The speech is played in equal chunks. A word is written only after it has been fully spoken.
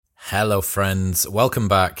Hello, friends. Welcome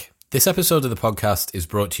back. This episode of the podcast is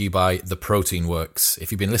brought to you by The Protein Works.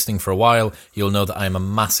 If you've been listening for a while, you'll know that I am a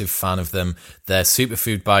massive fan of them. Their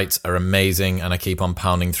superfood bites are amazing, and I keep on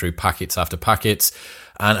pounding through packets after packets.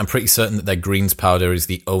 And I'm pretty certain that their greens powder is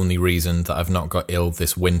the only reason that I've not got ill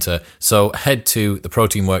this winter. So head to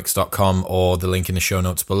theproteinworks.com or the link in the show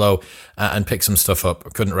notes below and pick some stuff up. I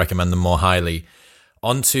couldn't recommend them more highly.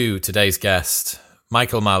 On to today's guest,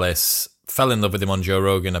 Michael Malice. Fell in love with him on Joe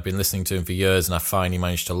Rogan. I've been listening to him for years, and I finally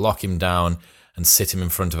managed to lock him down and sit him in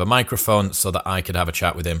front of a microphone so that I could have a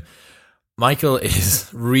chat with him. Michael is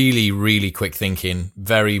really, really quick thinking,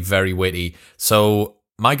 very, very witty. So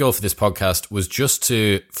my goal for this podcast was just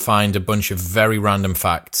to find a bunch of very random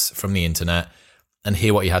facts from the internet and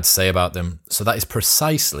hear what he had to say about them. So that is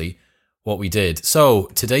precisely what we did. So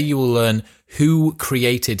today you will learn who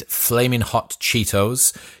created Flaming Hot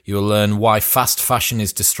Cheetos. You will learn why fast fashion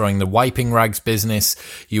is destroying the wiping rags business.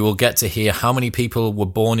 You will get to hear how many people were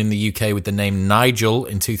born in the UK with the name Nigel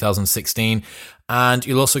in 2016. And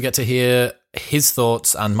you'll also get to hear his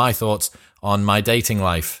thoughts and my thoughts on my dating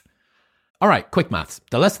life. All right, quick maths.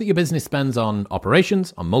 The less that your business spends on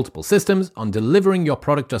operations, on multiple systems, on delivering your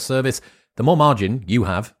product or service, the more margin you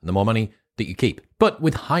have and the more money that you keep. But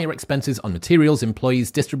with higher expenses on materials,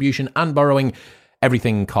 employees, distribution, and borrowing,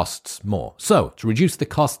 everything costs more. So, to reduce the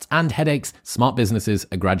costs and headaches, smart businesses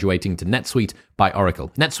are graduating to NetSuite by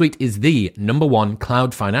Oracle. NetSuite is the #1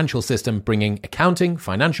 cloud financial system, bringing accounting,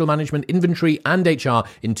 financial management, inventory, and HR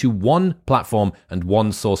into one platform and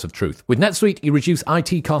one source of truth. With NetSuite, you reduce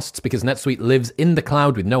IT costs because NetSuite lives in the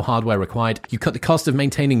cloud with no hardware required. You cut the cost of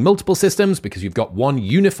maintaining multiple systems because you've got one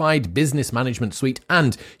unified business management suite,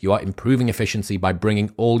 and you are improving efficiency by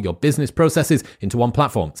bringing all your business processes into one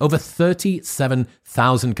platform. Over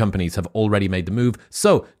 37,000 companies have already made the move,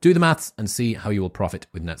 so do the maths and see how you will profit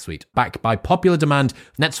with NetSuite. Backed by popular demand,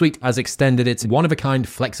 NetSuite has extended its one-of-a-kind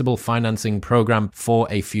flexible financing program for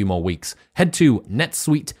a few more weeks. Head to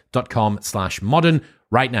netsuite.com/modern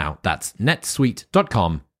right now. That's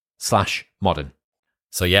netsuite.com/modern.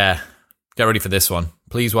 So yeah, get ready for this one.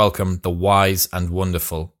 Please welcome the wise and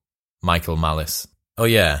wonderful Michael Malice. Oh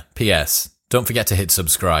yeah, P.S. Don't forget to hit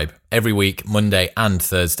subscribe. Every week, Monday and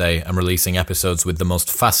Thursday, I'm releasing episodes with the most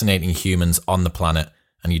fascinating humans on the planet,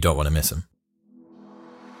 and you don't want to miss them.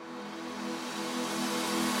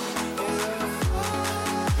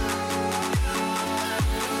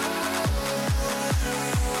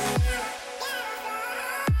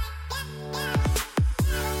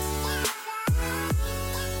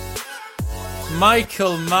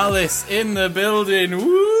 Michael Malice in the building.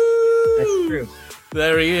 Woo! That's true.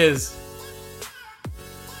 There he is.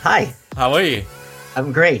 Hi. How are you?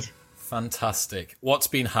 I'm great. Fantastic. What's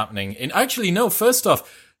been happening? First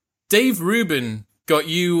off, Dave Rubin got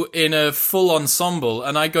you in a full ensemble,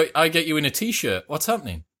 and I get you in a t-shirt. What's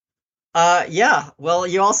happening? Yeah. Well,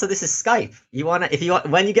 this is Skype.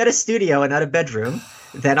 When you get a studio and not a bedroom,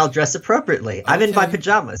 then I'll dress appropriately. Okay. I'm in my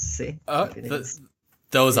pajamas, see?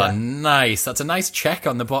 Those are nice. That's a nice check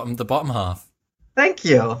on the bottom half. Thank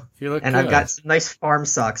you. You look and good. I've got some nice farm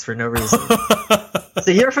socks for no reason.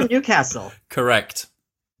 So you're from Newcastle. Correct.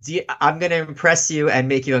 I'm going to impress you and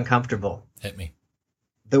make you uncomfortable. Hit me.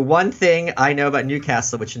 The one thing I know about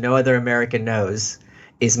Newcastle, which no other American knows,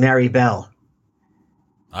 is Mary Bell.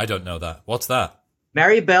 I don't know that. What's that?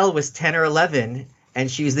 Mary Bell was 10 or 11,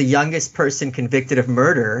 and she was the youngest person convicted of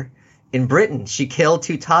murder in Britain. She killed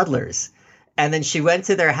 2 toddlers. And then she went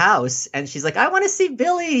to their house, and she's like, I want to see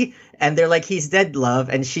Billy. And they're like, he's dead, love.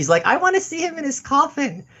 And she's like, I want to see him in his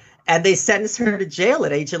coffin. And they sentenced her to jail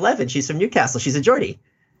at age 11. She's from Newcastle. She's a Geordie.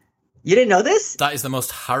 You didn't know this? That is the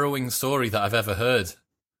most harrowing story that I've ever heard.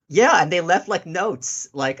 Yeah, and they left, notes.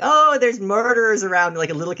 There's murderers around, a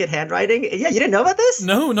little kid handwriting. Yeah, you didn't know about this?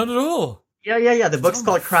 No, not at all. Yeah. The book's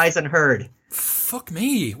called Cries Unheard. Fuck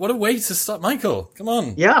me! What a way to start, Michael. Come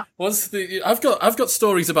on. Yeah. I've got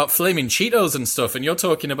stories about flaming Cheetos and stuff, and you're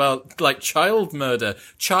talking about child murder,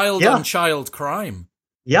 on child crime.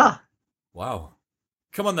 Yeah. Wow.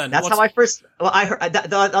 Come on then. That's how I first. Well, I heard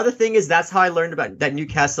the other thing is that's how I learned about that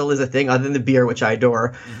Newcastle is a thing, other than the beer, which I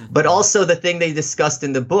adore, but also the thing they discussed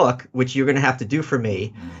in the book, which you're going to have to do for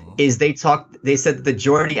me, is they said that the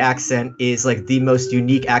Geordie accent is the most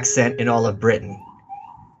unique accent in all of Britain.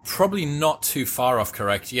 Probably not too far off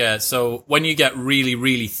correct, yeah. So when you get really,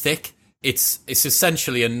 really thick, it's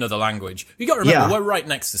essentially another languge. You got to remember, we're right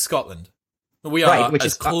next to Scotland. We are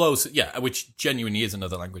close, which genuinely is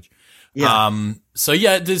another language. Yeah. So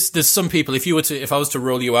yeah, there's some people. If I was to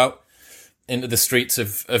roll you out into the streets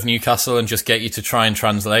of Newcastle and just get you to try and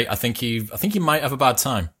translate, I think you might have a bad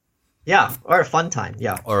time. Yeah, or a fun time.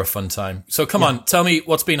 Yeah. Or a fun time. So come on, tell me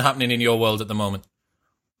what's been happening in your world at the moment.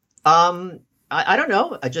 I don't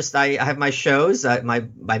know. I have my shows. My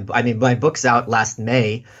book's out last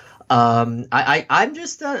May. I'm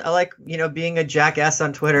just like being a jackass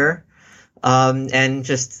on Twitter. And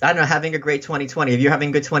just I don't know, having a great 2020. Have you having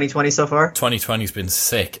a good 2020 so far? 2020's been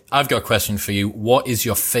sick. I've got a question for you. What is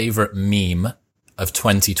your favorite meme of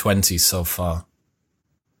 2020 so far?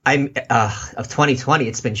 I'm of 2020.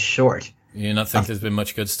 It's been short. You not think there's been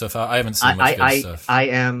much good stuff out? I haven't seen much good stuff. I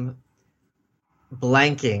am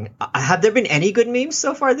blanking. Have there been any good memes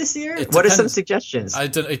so far this year? What are some suggestions?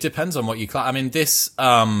 It depends on what you I mean, this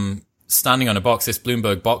standing on a box, this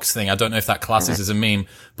Bloomberg box thing, I don't know if that classes as a meme,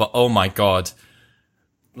 but oh my God.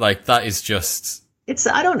 Like, that is just...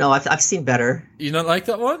 I don't know. I've seen better. You don't like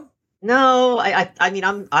that one? No, I mean,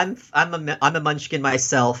 I'm a munchkin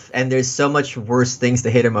myself, and there's so much worse things to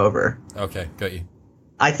hit him over. Okay, got you.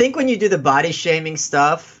 I think when you do the body shaming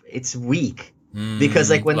stuff, it's weak. Because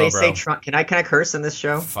like when they say Trump, can I curse on this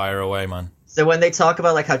show? Fire away, man. So when they talk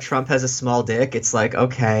about like how Trump has a small dick, it's like,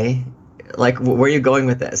 okay, like where are you going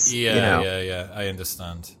with this? Yeah. I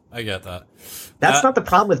understand. I get that. That's not the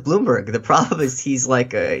problem with Bloomberg. The problem is he's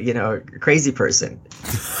like a crazy person.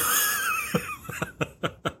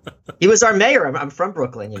 He was our mayor. I'm from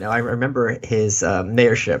Brooklyn. I remember his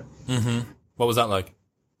mayorship. Mm-hmm. What was that like?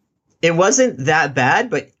 It wasn't that bad,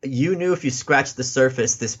 but you knew if you scratched the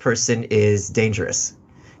surface, this person is dangerous.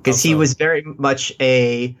 Because he was very much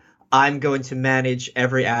I'm going to manage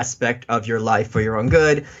every aspect of your life for your own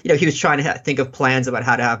good. He was trying to think of plans about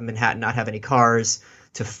how to have Manhattan not have any cars,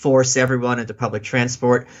 to force everyone into public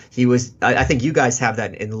transport. I think you guys have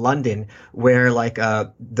that in London, where like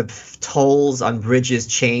the tolls on bridges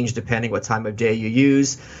change depending what time of day you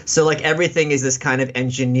use. So like everything is this kind of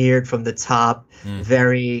engineered from the top,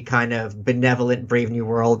 very kind of benevolent Brave New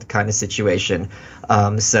World kind of situation.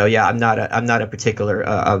 So yeah, I'm not a particular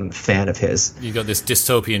fan of his. You got this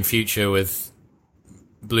dystopian future with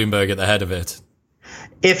Bloomberg at the head of it.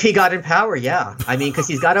 If he got in power, yeah. I mean, because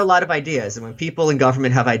he's got a lot of ideas. And when people in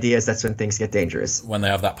government have ideas, that's when things get dangerous. When they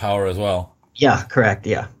have that power as well. Yeah, correct,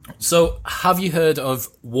 yeah. So, have you heard of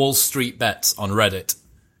Wall Street Bets on Reddit?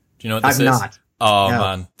 Do you know what this is? I've not. Oh, no.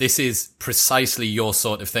 Man. This is precisely your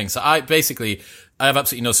sort of thing. So, I have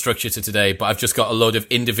absolutely no structure to today, but I've just got a load of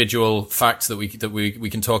individual facts that we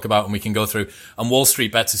can talk about and we can go through. And Wall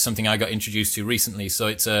Street Bets is something I got introduced to recently. So,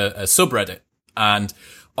 it's a subreddit. And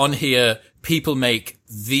on here, people make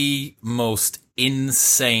the most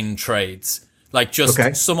insane trades. Like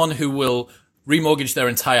just someone who will remortgage their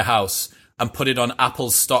entire house and put it on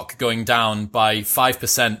Apple's stock going down by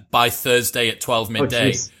 5% by Thursday at 12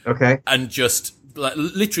 midday. And just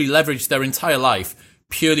literally leverage their entire life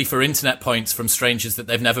purely for internet points from strangers that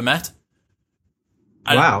they've never met.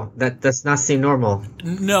 Wow, that does not seem normal.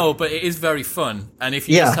 No, but it is very fun. And if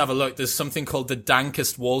you just have a look, there's something called the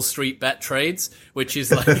dankest Wall Street bet trades, which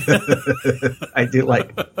is like... I do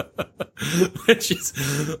like... which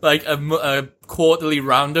is like a quarterly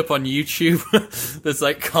roundup on YouTube that's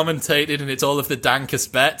like commentated, and it's all of the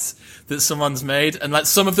dankest bets that someone's made. And like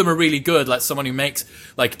some of them are really good, like someone who makes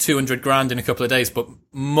like 200 grand in a couple of days, but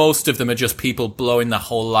most of them are just people blowing their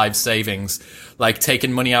whole life savings, like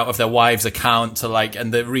taking money out of their wife's account to like,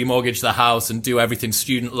 and they remortgage the house and do everything,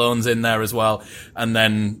 student loans in there as well. And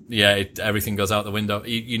then, everything goes out the window.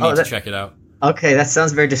 You need to check it out. Okay, that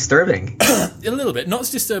sounds very disturbing. A little bit. Not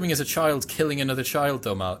as disturbing as a child killing another child,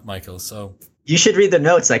 though, Michael, so... You should read the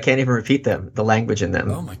notes. I can't even repeat them, the language in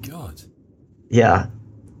them. Oh, my God. Yeah.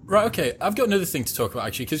 Right, okay. I've got another thing to talk about,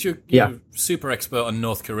 actually, because you're super expert on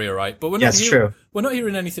North Korea, right? But true. We're not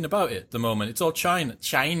hearing anything about it at the moment. It's all China.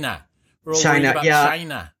 We're all worried about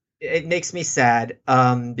China. It makes me sad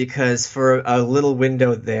because for a little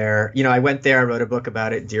window there, I went there, I wrote a book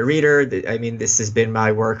about it, Dear Reader. I mean, this has been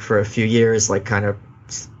my work for a few years, like kind of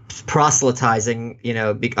proselytizing,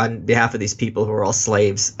 on behalf of these people who are all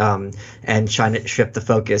slaves, and trying to shift the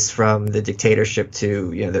focus from the dictatorship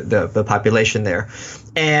to, the population there.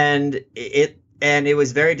 And it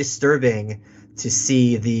was very disturbing to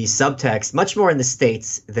see the subtext much more in the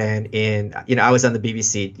States than in, I was on the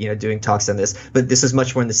BBC, doing talks on this, but this is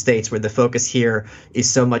much more in the States where the focus here is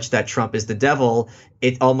so much that Trump is the devil.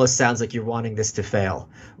 It almost sounds like you're wanting this to fail.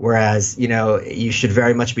 Whereas, you should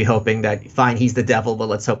very much be hoping that, fine, he's the devil, but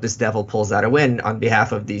let's hope this devil pulls out a win on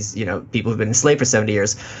behalf of these, people who've been enslaved for 70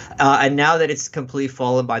 years. And now that it's completely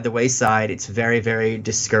fallen by the wayside, it's very, very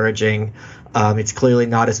discouraging. It's clearly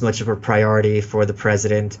not as much of a priority for the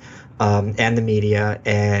president. And the media.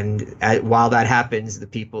 And while that happens, the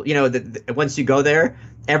people, once you go there,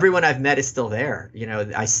 everyone I've met is still there.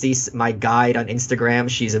 I see my guide on Instagram.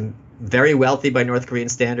 She's a very wealthy by North Korean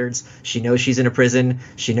standards. She knows she's in a prison.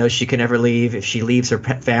 She knows she can never leave. If she leaves, her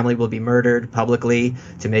family will be murdered publicly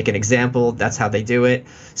to make an example. That's how they do it.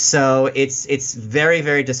 So it's very,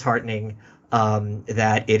 very disheartening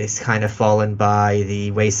that it has kind of fallen by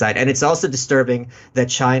the wayside. And it's also disturbing that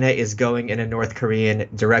China is going in a North Korean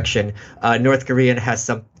direction. North Korea has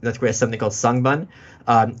something called Sangbun.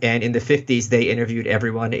 And in the 50s, they interviewed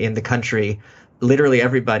everyone in the country, literally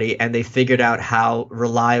everybody, and they figured out how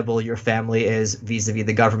reliable your family is vis-a-vis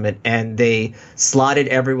the government. And they slotted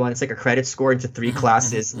everyone, it's like a credit score, into 3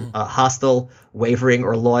 classes, hostile, wavering,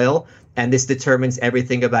 or loyal. And this determines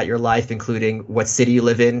everything about your life, including what city you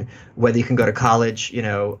live in, whether you can go to college,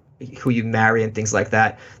 who you marry and things like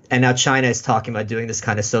that. And now China is talking about doing this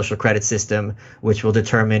kind of social credit system, which will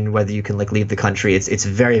determine whether you can leave the country. It's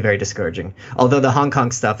very, very discouraging. Although the Hong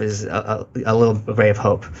Kong stuff is a little ray of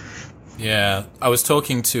hope. Yeah, I was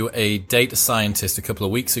talking to a data scientist a couple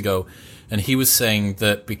of weeks ago, and he was saying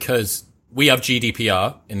that because we have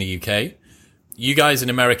GDPR in the UK, you guys in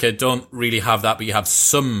America don't really have that, but you have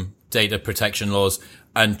some data protection laws,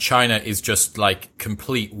 and China is just like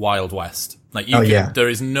complete Wild West. Like there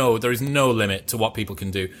is no limit to what people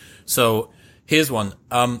can do. So here's one.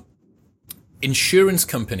 Insurance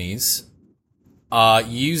companies are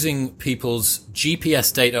using people's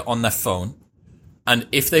GPS data on their phone, and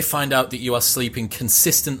if they find out that you are sleeping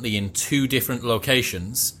consistently in 2 different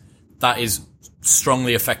locations, that is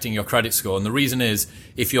strongly affecting your credit score. And the reason is,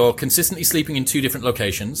 if you're consistently sleeping in 2 different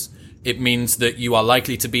locations, it means that you are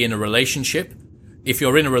likely to be in a relationship. If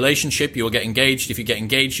you're in a relationship, you will get engaged. If you get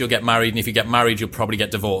engaged, you'll get married. And if you get married, you'll probably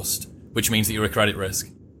get divorced, which means that you're a credit risk.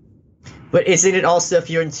 But isn't it also, if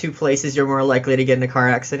you're in 2 places, you're more likely to get in a car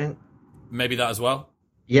accident? Maybe that as well.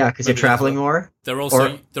 Yeah, because you're traveling more. They're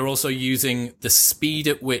also using the speed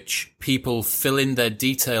at which people fill in their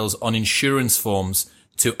details on insurance forms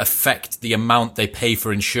to affect the amount they pay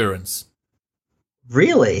for insurance.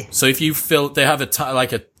 Really? So if you they have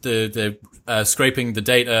they're scraping the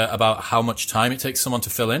data about how much time it takes someone to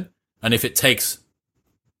fill in, and if it takes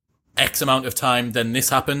X amount of time, then this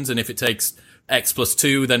happens, and if it takes X plus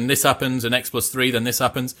 2, then this happens, and X plus 3, then this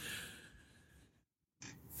happens.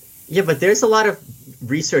 Yeah, but there's a lot of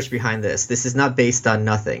research behind this. This is not based on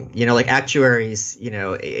nothing. Like actuaries,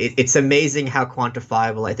 it's amazing how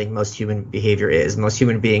quantifiable I think most human behavior is. Most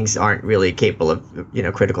human beings aren't really capable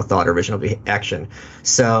of, critical thought or original action.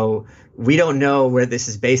 So we don't know where this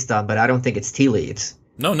is based on, but I don't think it's tea leaves.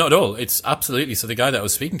 No, not at all. It's absolutely. So the guy that I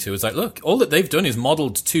was speaking to was like, look, all that they've done is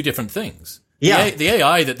modeled 2 different things. Yeah. The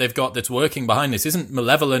AI that they've got that's working behind this isn't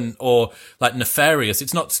malevolent or like nefarious.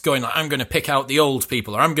 It's not going like, I'm going to pick out the old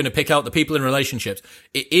people or I'm going to pick out the people in relationships.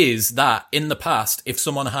 It is that in the past, if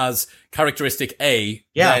someone has characteristic A,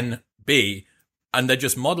 then B, and they're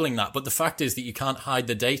just modeling that. But the fact is that you can't hide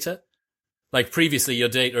the data. Like previously, your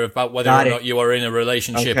data about whether or not you are in a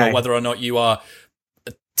relationship or whether or not you are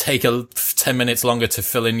take 10 minutes longer to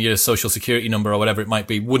fill in your social security number or whatever it might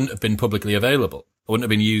be wouldn't have been publicly available. It wouldn't have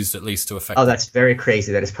been used at least to affect. Oh, that's very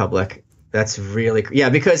crazy that it's public. That's really,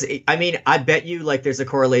 because I bet you there's a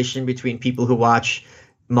correlation between people who watch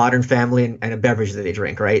Modern Family and a beverage that they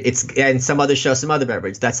drink, right? And some other show, some other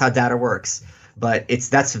beverage. That's how data works. But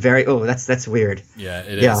that's weird. Yeah,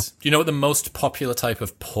 it is. Do you know what the most popular type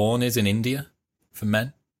of porn is in India for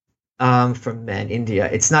men? For men, India.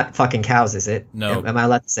 It's not fucking cows, is it? No. Am I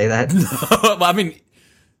allowed to say that? Well, I mean,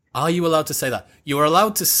 are you allowed to say that? You are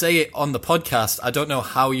allowed to say it on the podcast. I don't know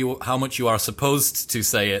how much you are supposed to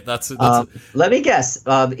say it. That's let me guess.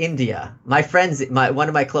 India. One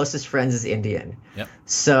of my closest friends is Indian. Yep.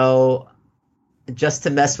 So, just to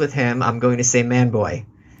mess with him, I'm going to say man boy.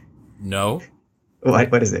 No.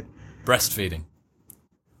 What is it? Breastfeeding.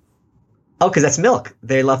 Oh, because that's milk.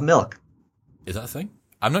 They love milk. Is that a thing?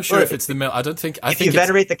 I'm not sure if it's the milk. I don't think. If you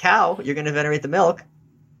venerate the cow, you're going to venerate the milk.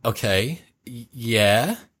 Okay.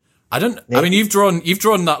 Yeah. I don't. Maybe. I mean, you've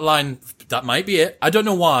drawn that line. That might be it. I don't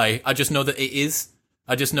know why. I just know that it is.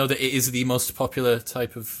 I just know that it is the most popular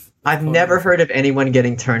type of. I've never heard of anyone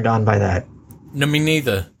getting turned on by that. No, me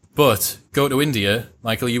neither. But go to India,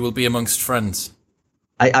 Michael. You will be amongst friends.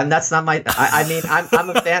 That's not my. I'm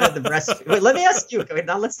a fan of the breast. Wait, let me ask you.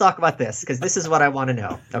 Now let's talk about this because this is what I want to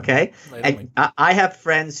know. Okay, and I have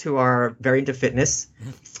friends who are very into fitness.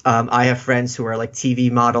 I have friends who are like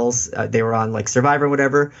TV models. They were on like Survivor or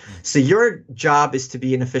whatever. So your job is to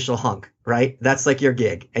be an official hunk, right? That's like your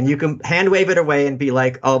gig, and you can hand wave it away and be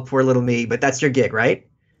like, "Oh, poor little me," but that's your gig, right?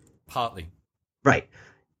 Partly. Right.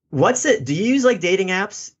 What's it? Do you use like dating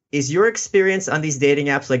apps? Is your experience on these dating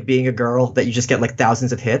apps like being a girl that you just get like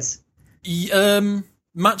thousands of hits?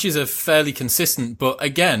 Matches are fairly consistent, but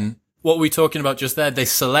again, what we're talking about just there, they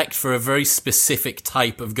select for a very specific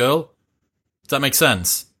type of girl. Does that make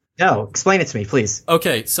sense? No, explain it to me, please.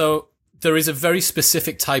 Okay, so there is a very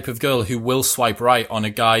specific type of girl who will swipe right on a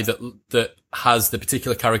guy that has the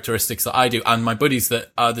particular characteristics that I do, and my buddies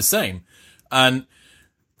that are the same. And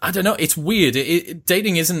I don't know, it's weird.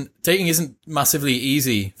 Dating isn't massively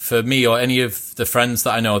easy for me or any of the friends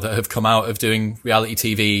that I know that have come out of doing reality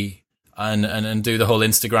TV and do the whole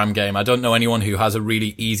Instagram game. I don't know anyone who has a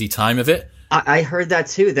really easy time of it. I heard that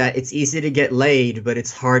too, that it's easy to get laid, but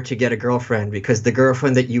it's hard to get a girlfriend because the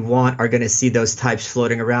girlfriend that you want are going to see those types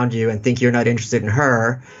floating around you and think you're not interested in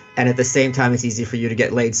her. And at the same time, it's easy for you to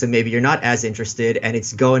get laid. So maybe you're not as interested, and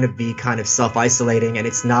it's going to be kind of self-isolating, and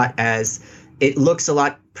it's not as, it looks a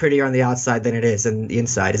lot prettier on the outside than it is on the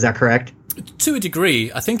inside. Is that correct? To a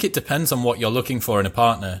degree. I think it depends on what you're looking for in a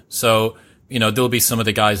partner. So, you know, there'll be some of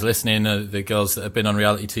the guys listening, the girls that have been on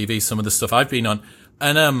reality TV, some of the stuff I've been on.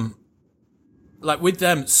 And, like with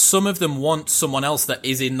them, some of them want someone else that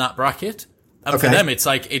is in that bracket. And for them, it's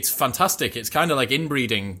like, it's fantastic. It's kind of like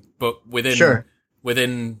inbreeding, but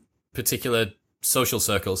within particular social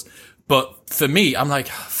circles. But for me, I'm like,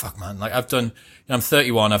 oh, fuck man, like I'm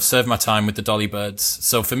 31, I've served my time with the Dolly Birds.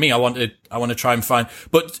 So for me, I want to try and find,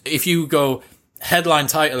 but if you go, headline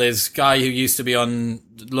title is guy who used to be on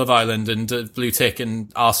Love Island and Blue Tick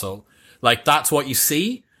and Arsehole, like that's what you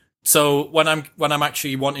see. So when I'm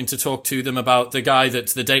actually wanting to talk to them about the guy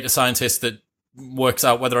that's the data scientist that works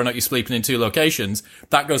out whether or not you're sleeping in two locations,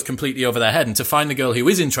 that goes completely over their head. And to find the girl who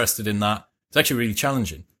is interested in that, it's actually really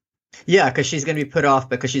challenging. Yeah, because she's going to be put off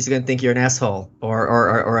because she's going to think you're an asshole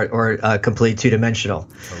or completely two-dimensional.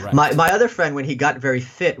 Correct. My other friend, when he got very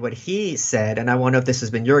fit, what he said, and I want to know if this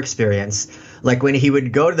has been your experience, like when he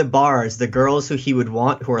would go to the bars, the girls who he would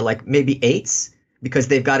want who are like maybe 8s, because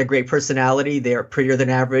they've got a great personality, they're prettier than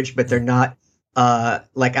average, but they're not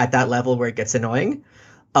like at that level where it gets annoying.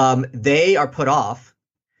 They are put off.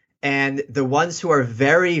 And the ones who are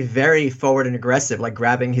very, very forward and aggressive, like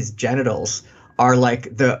grabbing his genitals, are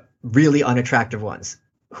like the really unattractive ones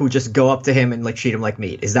who just go up to him and like treat him like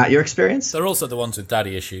meat. Is that your experience? They're also the ones with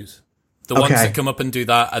daddy issues. The ones that come up and do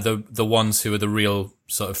that are the ones who are the real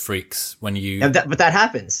sort of freaks when you... But that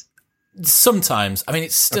happens. Sometimes. I mean,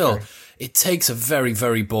 it's still... Okay. It takes a very,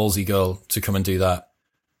 very ballsy girl to come and do that.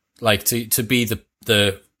 Like, to be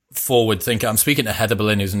the forward thinker. I'm speaking to Heather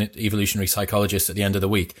Boleyn, who's an evolutionary psychologist, at the end of the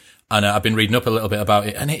week. And I've been reading up a little bit about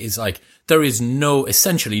it. And it is like, there is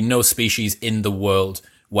essentially no species in the world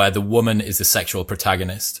where the woman is the sexual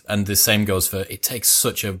protagonist. And the same goes for, it takes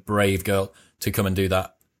such a brave girl to come and do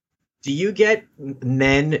that. Do you get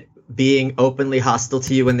men being openly hostile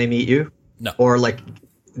to you when they meet you? No. Or like,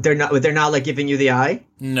 they're not like giving you the eye?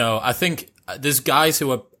 No, I think there's guys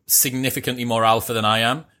who are significantly more alpha than I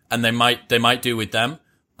am, and they might do with them.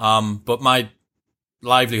 But my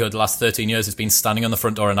livelihood the last 13 years has been standing on the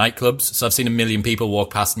front door of nightclubs. So I've seen 1 million people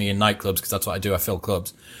walk past me in nightclubs because that's what I do. I fill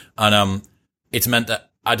clubs. And, it's meant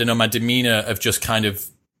that, I don't know, my demeanor of just kind of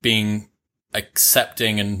being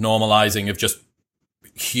accepting and normalizing of just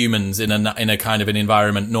humans in a kind of an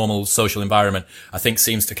environment, normal social environment, I think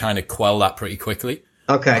seems to kind of quell that pretty quickly.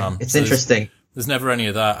 Okay. It's interesting. There's never any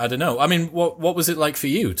of that. I don't know. I mean, what was it like for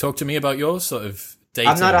you? Talk to me about your sort of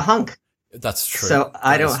dating. I'm not a hunk. That's true. So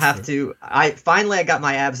I don't have to. I got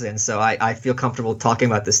my abs in, so I feel comfortable talking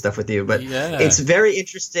about this stuff with you. But It's very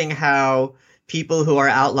interesting how people who are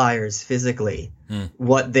outliers physically,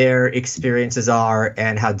 what their experiences are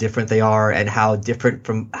and how different they are and how different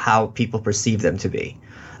from how people perceive them to be.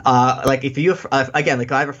 Like if you, again,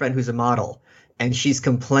 like I have a friend who's a model and she's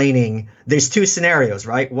complaining. There's 2 scenarios,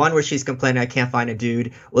 right? One where she's complaining, I can't find a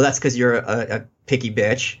dude. Well, that's because you're a picky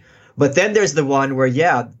bitch. But then there's the one where,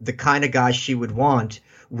 the kind of guy she would want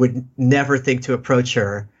would never think to approach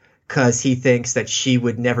her because he thinks that she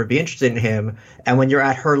would never be interested in him. And when you're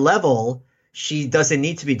at her level, she doesn't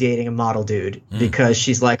need to be dating a model dude because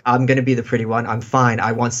she's like, I'm going to be the pretty one. I'm fine.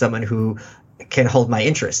 I want someone who can hold my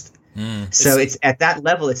interest. So it's at that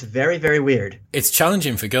level, it's very, very weird. It's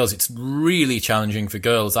challenging for girls. It's really challenging for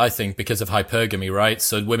girls, I think, because of hypergamy, right?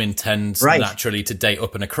 So women tend naturally to date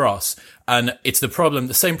up and across. And it's the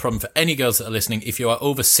same problem for any girls that are listening. If you are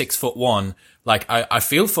over 6'1", like I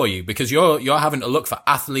feel for you because you're having to look for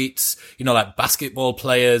athletes, like basketball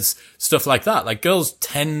players, stuff like that. Like girls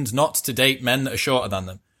tend not to date men that are shorter than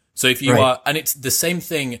them. So if you are, and it's the same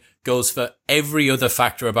thing goes for every other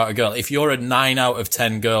factor about a girl. If you're a 9 out of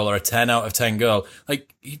 10 girl or a 10 out of 10 girl,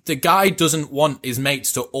 like the guy doesn't want his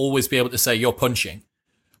mates to always be able to say you're punching.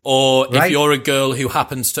 Or if you're a girl who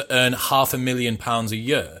happens to earn £500,000 a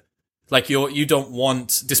year, like you don't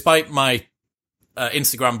want, despite my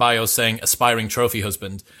Instagram bio saying aspiring trophy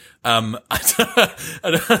husband. Like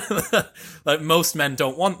most men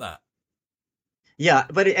don't want that. Yeah,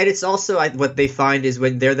 but it's also what they find is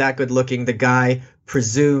when they're that good looking, the guy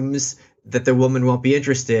presumes that the woman won't be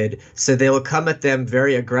interested, so they will come at them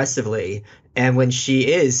very aggressively. And when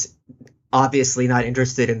she is obviously not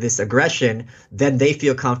interested in this aggression, then they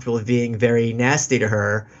feel comfortable being very nasty to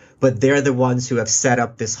her. But they're the ones who have set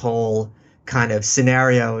up this whole kind of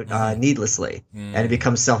scenario needlessly, and it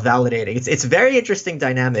becomes self-validating. It's a very interesting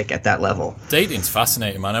dynamic at that level. Dating's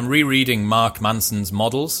fascinating, man. I'm rereading Mark Manson's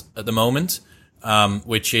Models at the moment,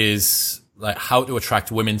 which is like how to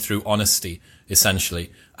attract women through honesty,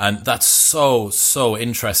 essentially. And that's so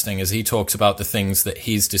interesting as he talks about the things that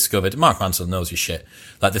he's discovered. Mark Manson knows his shit.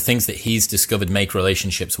 Like the things that he's discovered make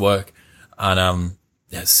relationships work. And,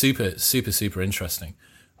 yeah, super interesting.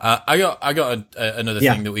 I got another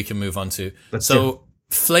thing that we can move on to.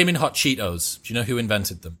 Flaming Hot Cheetos. Do you know who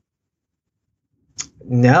invented them?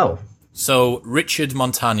 No. So Richard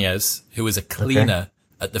Montañez, who was a cleaner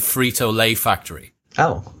at the Frito-Lay factory.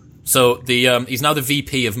 Oh. So he's now the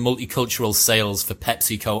VP of multicultural sales for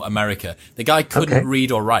PepsiCo America. The guy couldn't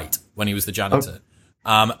read or write when he was the janitor.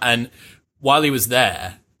 And while he was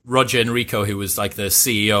there, Roger Enrico, who was like the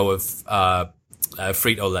CEO of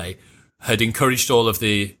Frito-Lay, had encouraged all of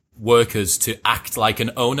the workers to act like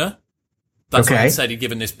an owner. That's what he said. He'd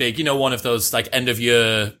given this big, one of those like end of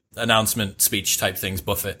year announcement speech type things,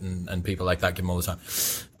 Buffett and people like that give him all the time.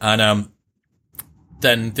 And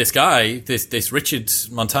then this guy, this Richard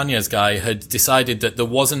Montañez guy, had decided that there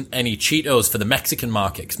wasn't any Cheetos for the Mexican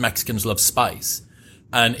market because Mexicans love spice.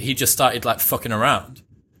 And he just started like fucking around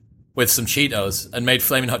with some Cheetos and made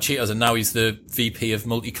Flaming Hot Cheetos. And now he's the VP of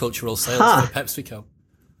multicultural sales for PepsiCo.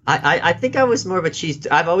 I think I was more of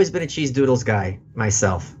I've always been a cheese doodles guy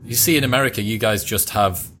myself. You see, in America, you guys just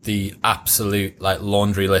have the absolute like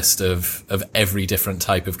laundry list of every different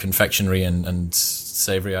type of confectionery and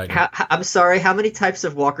savory item. I'm sorry, how many types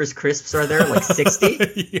of Walker's Crisps are there? Like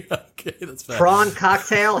 60? Yeah, okay, that's fair. Prawn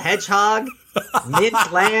cocktail, hedgehog,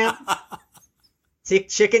 mint lamb,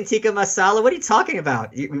 chicken tikka masala. What are you talking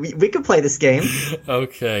about? We could play this game.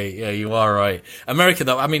 Okay, yeah, you are right. America,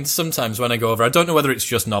 though, I mean, sometimes when I go over, I don't know whether it's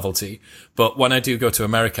just novelty, but when I do go to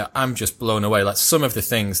America, I'm just blown away. Like some of the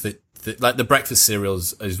things that like the breakfast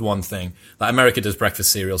cereals is one thing. Like America does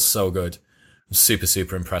breakfast cereals so good. I'm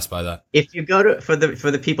super impressed by that. If you go to for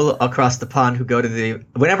the people across the pond who go to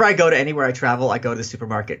whenever I go to anywhere I travel, I go to the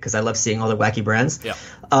supermarket because I love seeing all the wacky brands. Yeah.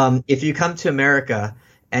 If you come to America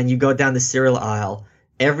and you go down the cereal aisle,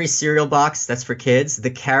 every cereal box that's for kids,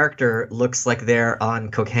 the character looks like they're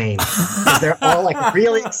on cocaine. 'Cause they're all like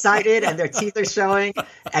really excited and their teeth are showing.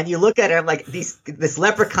 And you look at him like this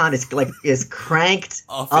leprechaun is cranked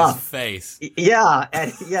off up. His face. Yeah,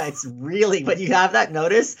 and yeah, it's really. But you have that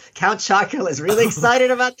notice. Count Chocula is really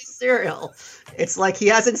excited about this cereal. It's like he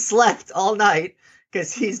hasn't slept all night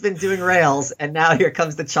because he's been doing rails, and now here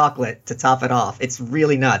comes the chocolate to top it off. It's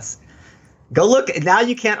really nuts. Go look now.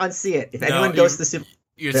 You can't unsee it. If anyone goes to the super.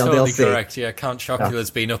 You're totally correct. Yeah, Count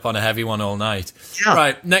Chocula's been up on a heavy one all night. Yeah.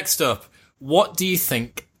 Right, next up. What do you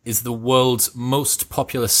think is the world's most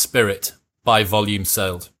popular spirit by volume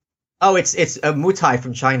sold? Oh, it's a Mutai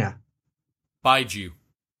from China. Baiju.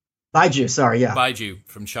 Baiju, sorry, yeah. Baiju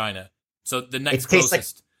from China. So the next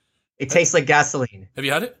closest. It tastes like gasoline. Have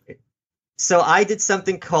you had it? So I did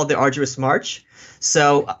something called the Arduous March.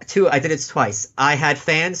 So I did it twice. I had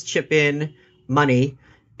fans chip in money.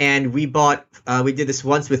 And we did this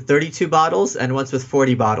once with 32 bottles and once with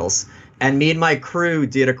 40 bottles. And me and my crew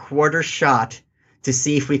did a quarter shot to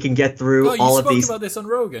see if we can get through all of these. You spoke about this on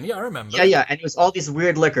Rogan. Yeah, I remember. Yeah. And it was all these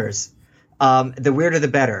weird liquors. The weirder, the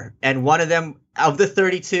better. And one of them, of the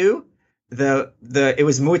 32, it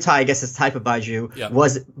was Muay Thai, I guess it's type of Baiju,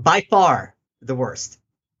 was by far the worst.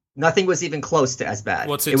 Nothing was even close to as bad.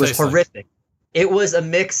 What's it was taste horrific. Like? It was a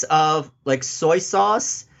mix of like soy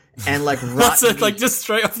sauce and like rotten like just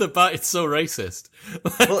straight off the bat, it's so racist.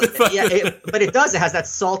 Well, yeah, but it does. It has that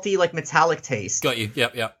salty, like metallic taste. Got you.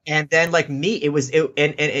 Yep. And then like meat,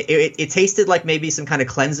 it tasted like maybe some kind of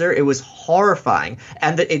cleanser. It was horrifying,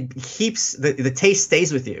 and it keeps the taste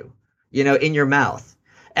stays with you, in your mouth.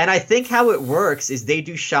 And I think how it works is they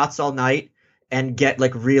do shots all night and get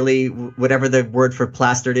like really whatever the word for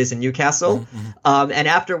plastered is in Newcastle. Mm-hmm. And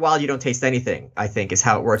after a while, you don't taste anything, I think is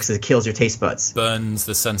how it works. It kills your taste buds. Burns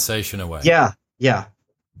the sensation away. Yeah.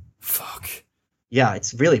 Fuck. Yeah,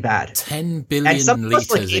 it's really bad. 10 billion and some liters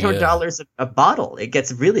like $800 a bottle. It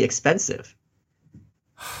gets really expensive.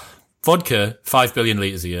 Vodka, 5 billion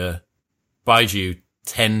liters a year. Baiju,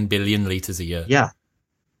 10 billion liters a year. Yeah.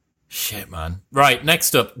 Shit, man. Right,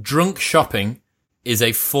 next up, drunk shopping is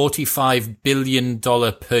a $45 billion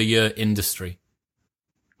per year industry.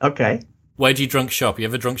 Okay. Where do you drunk shop? You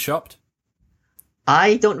ever drunk shopped?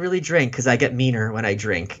 I don't really drink because I get meaner when I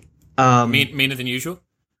drink. Meaner than usual?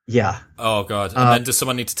 Yeah. Oh, God. And then does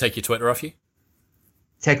someone need to take your Twitter off you?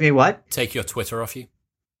 Take me what? Take your Twitter off you?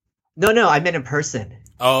 No, I meant in person.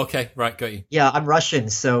 Oh, okay. Right, got you. Yeah, I'm Russian,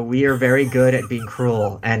 so we are very good at being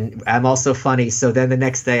cruel. And I'm also funny, so then the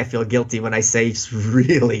next day I feel guilty when I say just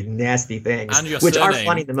really nasty things, And which are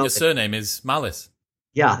funny in the your moment. surname is Malice.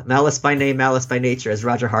 Yeah, malice by name, malice by nature, as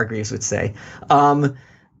Roger Hargreaves would say.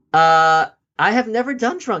 I have never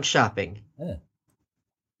done drunk shopping. Yeah.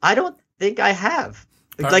 I don't think I have.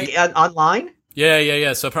 Apparently- Like online?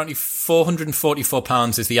 Yeah. So apparently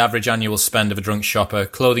 £444 is the average annual spend of a drunk shopper.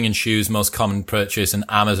 Clothing and shoes, most common purchase, and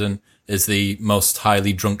Amazon is the most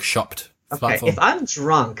highly drunk shopped platform. If I'm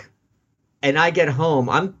drunk and I get home,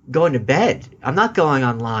 I'm going to bed. I'm not going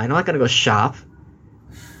online. I'm not going to go shop.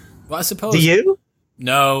 Well, I suppose. Do you?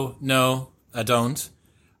 No, I don't.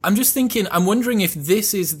 I'm just thinking, I'm wondering if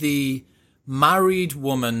this is the married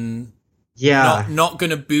woman Yeah. not going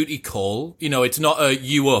to booty call. You know, it's not a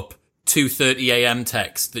you up 2:30 a.m.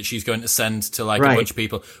 text that she's going to send to like a bunch of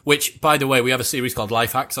people, which, by the way, we have a series called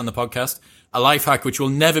Life Hacks on the podcast. A life hack which will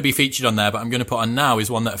never be featured on there, but I'm going to put on now, is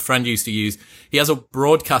one that a friend used to use. He has a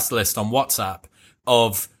broadcast list on WhatsApp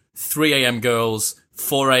of 3 a.m. girls,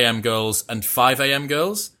 4 a.m. girls, and 5 a.m.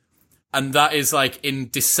 girls. And that is like in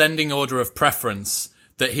descending order of preference,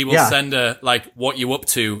 that he will send her like what you up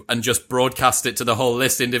to and just broadcast it to the whole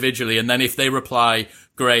list individually. And then if they reply,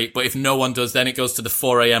 great. But if no one does, then it goes to the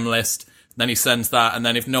 4 a.m. list. Then he sends that. And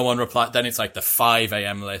then if no one replies, then it's like the 5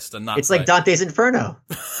 a.m. list. And that's It's like Dante's Inferno.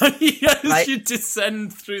 Yes, right? You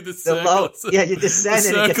descend through the circles. You descend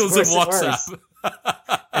and it gets circles worse of and WhatsApp.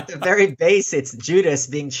 worse. At the very base, it's Judas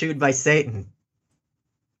being chewed by Satan.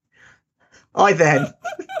 Oh, then.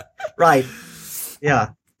 Right. Yeah.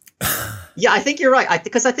 Yeah, I think you're right.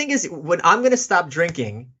 Because I think is when I'm going to stop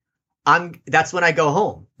drinking, that's when I go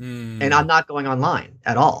home, and I'm not going online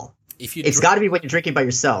at all. It's got to be when you're drinking by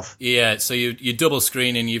yourself. Yeah, so you double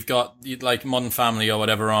screening. You've got like Modern Family or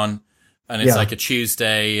whatever on, and it's like a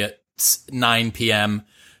Tuesday at 9 p.m.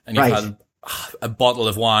 and you've had a bottle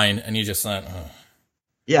of wine, and you're just like, oh.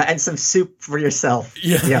 Yeah, and some soup for yourself.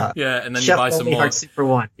 Yeah, and then Chef you buy some more soup for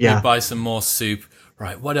one. Yeah, you buy some more soup.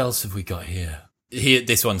 Right, what else have we got here?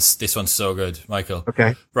 This one's so good, Michael.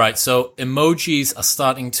 Okay. Right, so emojis are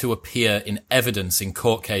starting to appear in evidence in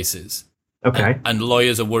court cases. Okay. And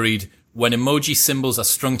lawyers are worried when emoji symbols are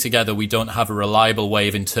strung together, we don't have a reliable way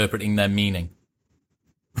of interpreting their meaning.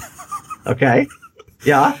 Okay.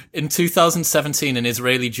 Yeah. In 2017, an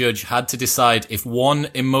Israeli judge had to decide if one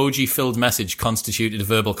emoji-filled message constituted a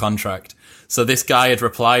verbal contract. So this guy had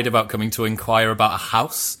replied about coming to inquire about a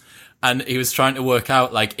house, and he was trying to work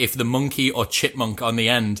out like if the monkey or chipmunk on the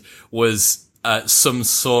end was some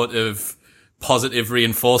sort of positive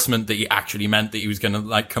reinforcement that he actually meant that he was going to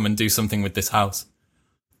like come and do something with this house.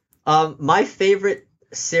 My favorite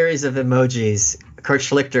series of emojis, Kurt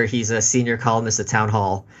Schlichter, he's a senior columnist at Town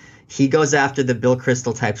Hall. He goes after the Bill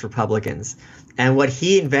Kristol types Republicans. And what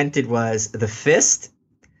he invented was the fist,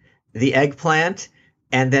 the eggplant,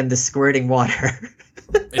 and then the squirting water.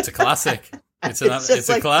 It's a classic. It's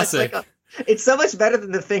a classic. It's so much better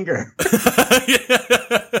than the finger.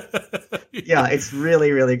 Yeah, it's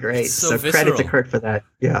really, really great. It's so so visceral. Credit to Kurt for that.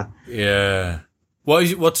 Yeah. Yeah.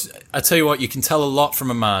 I tell you what, you can tell a lot from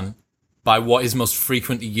a man by what his most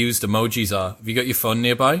frequently used emojis are. Have you got your phone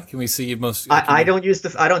nearby? Can we see your most? I don't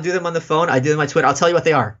do them on the phone. I do them on Twitter. I'll tell you what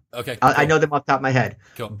they are. Okay. I know them off the top of my head.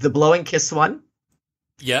 Cool. The blowing kiss one.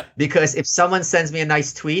 Yep. Because if someone sends me a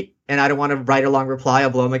nice tweet and I don't want to write a long reply,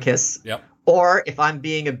 I'll blow them a kiss. Yep. Or if I'm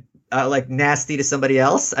being like nasty to somebody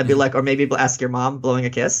else, I'd be like, or maybe ask your mom, blowing a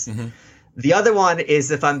kiss. Mm-hmm. The other one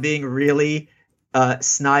is if I'm being really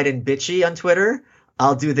snide and bitchy on Twitter,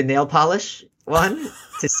 I'll do the nail polish one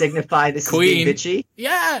to signify this Queen. is being bitchy.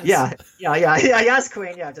 Yes. Yeah. Yes,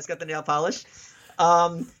 Queen. Yeah, just got the nail polish.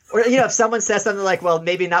 Or if someone says something like, well,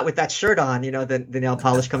 maybe not with that shirt on, the nail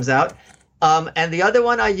polish comes out. And the other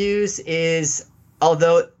one I use is,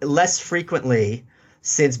 although less frequently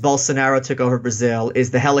since Bolsonaro took over Brazil, is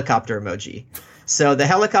the helicopter emoji. So the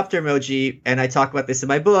helicopter emoji, and I talk about this in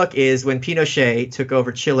my book, is when Pinochet took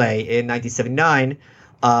over Chile in 1979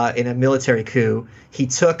 in a military coup. He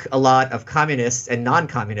took a lot of communists and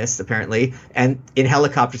non-communists, apparently, and in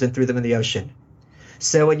helicopters and threw them in the ocean.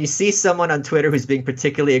 So when you see someone on Twitter who's being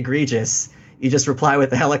particularly egregious, you just reply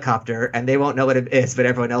with a helicopter, and they won't know what it is, but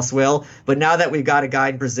everyone else will. But now that we've got a guy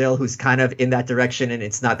in Brazil who's kind of in that direction, and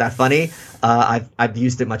it's not that funny, I've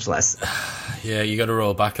used it much less. Yeah, you got to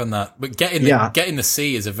roll back on that. But getting the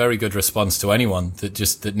C is a very good response to anyone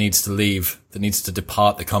that needs to leave, that needs to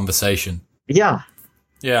depart the conversation. Yeah.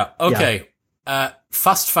 Yeah. Okay. Yeah.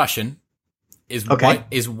 Fast fashion is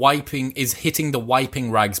hitting the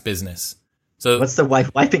wiping rags business. So what's the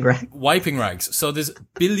wiping rag? Wiping rags. So there's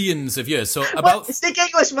billions of years. So speak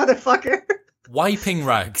English, motherfucker. Wiping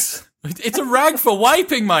rags. It's a rag for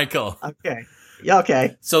wiping, Michael. Okay. Yeah,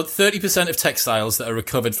 okay. So 30% of textiles that are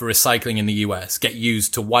recovered for recycling in the US get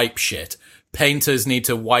used to wipe shit. Painters need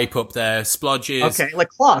to wipe up their splodges. Okay, like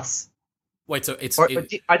cloths. Wait, so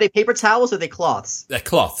are they paper towels or are they cloths? They're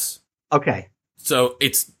cloths. Okay. So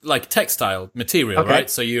it's like textile material, right?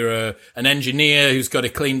 So you're an engineer who's got to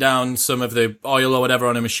clean down some of the oil or whatever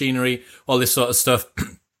on a machinery, all this sort of stuff.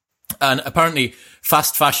 And apparently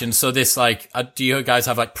fast fashion. So this do you guys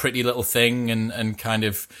have like Pretty Little Thing and kind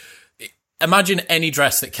of imagine any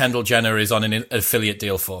dress that Kendall Jenner is on an affiliate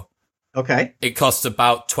deal for. Okay. It costs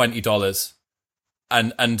about $20.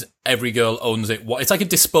 And every girl owns it. It's like a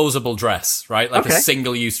disposable dress, right? Like a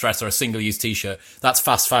single-use dress or a single-use t-shirt. That's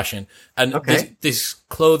fast fashion. And this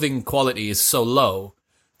clothing quality is so low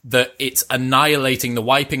that it's annihilating the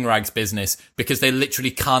wiping rags business because they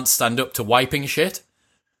literally can't stand up to wiping shit.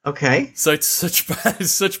 Okay. So it's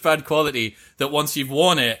such bad quality that once you've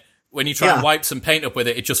worn it, when you try and wipe some paint up with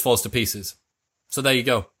it, it just falls to pieces. So there you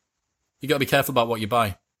go. You got to be careful about what you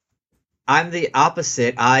buy. I'm the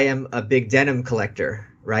opposite. I am a big denim collector,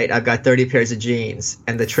 right? I've got 30 pairs of jeans.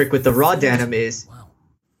 And the trick with the raw denim is,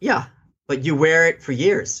 but you wear it for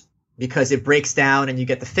years because it breaks down and you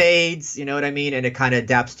get the fades, you know what I mean? And it kind of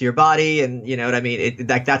adapts to your body and you know what I mean?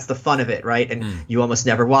 That's the fun of it, right? And you almost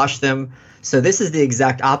never wash them. So this is the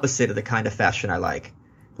exact opposite of the kind of fashion I like.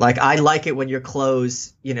 Like, I like it when your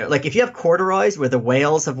clothes, like if you have corduroys where the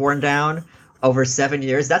wales have worn down over 7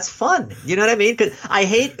 years, that's fun. You know what I mean? Because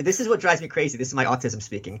this is what drives me crazy. This is my autism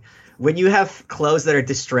speaking. When you have clothes that are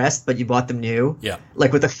distressed, but you bought them new,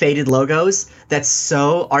 like with the faded logos,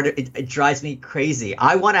 it drives me crazy.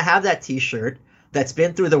 I want to have that t-shirt that's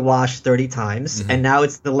been through the wash 30 times, and now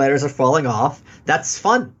the letters are falling off. That's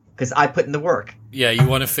fun because I put in the work. Yeah, you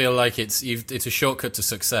want to feel like it's a shortcut to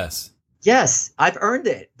success. Yes, I've earned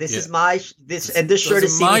it. This is this shirt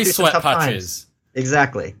is my sweat patches.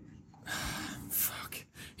 Exactly.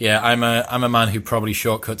 Yeah, I'm a man who probably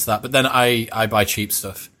shortcuts that, but then I buy cheap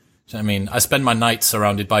stuff. Do you know what I mean? I spend my nights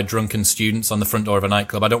surrounded by drunken students on the front door of a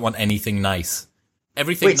nightclub. I don't want anything nice.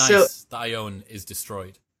 Everything that I own is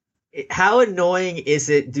destroyed. How annoying is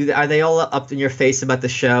it? Are they all up in your face about the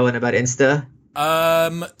show and about Insta?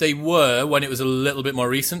 They were when it was a little bit more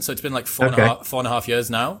recent, so it's been like four and a half years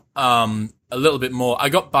now. A little bit more. I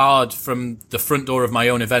got barred from the front door of my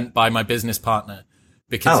own event by my business partner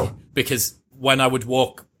because when I would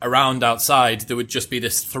walk around outside, there would just be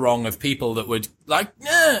this throng of people that would like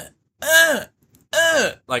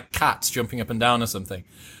cats jumping up and down or something.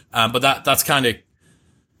 But that's kind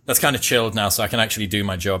of chilled now, so I can actually do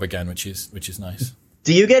my job again, which is nice.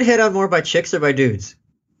 Do you get hit on more by chicks or by dudes?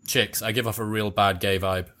 Chicks. I give off a real bad gay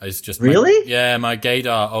vibe. It's just really? My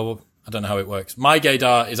gaydar. Oh, I don't know how it works. My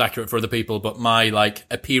gaydar is accurate for other people, but my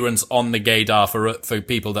appearance on the gaydar for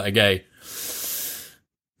people that are gay.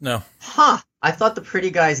 No. Huh. I thought the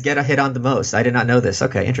pretty guys get a hit on the most. I did not know this.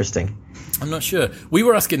 Okay, interesting. I'm not sure. We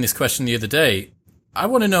were asking this question the other day. I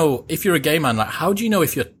want to know, if you're a gay man, how do you know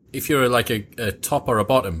if you're like a top or a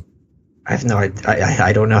bottom? I have no idea.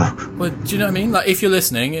 I don't know. Well, do you know what I mean? Like, if you're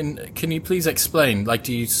listening, and can you please explain? Like,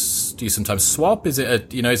 do you sometimes swap? Is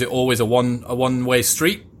it is it always a one-way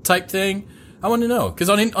street type thing? I want to know, because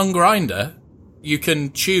on Grindr, you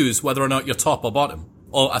can choose whether or not you're top or bottom,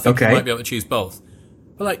 or I think you might be able to choose both.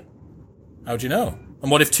 But how do you know?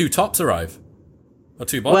 And what if two tops arrive? Or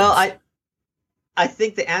two bottoms? Well, I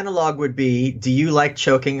think the analog would be, do you like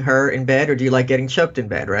choking her in bed or do you like getting choked in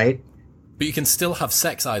bed, right? But you can still have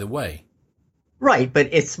sex either way. Right, but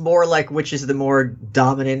it's more like which is the more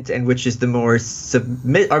dominant and which is the more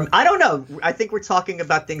submit. I don't know. I think we're talking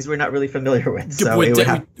about things we're not really familiar with. So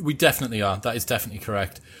we definitely are. That is definitely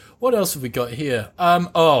correct. What else have we got here?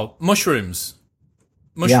 Mushrooms.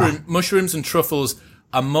 Mushrooms and truffles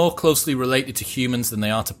are more closely related to humans than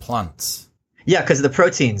they are to plants. Yeah, because of the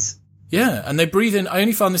proteins. Yeah, and they breathe in. I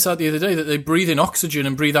only found this out the other day that they breathe in oxygen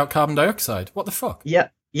and breathe out carbon dioxide. What the fuck? Yeah.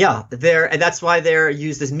 And that's why they're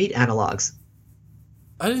used as meat analogs.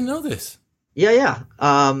 I didn't know this. Yeah.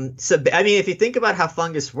 So, I mean, if you think about how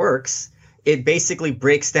fungus works, it basically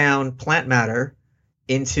breaks down plant matter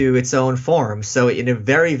into its own form. So in a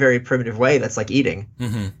very, very primitive way, that's like eating.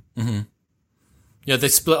 Yeah, they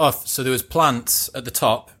split off. So there was plants at the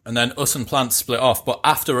top, and then us and plants split off. But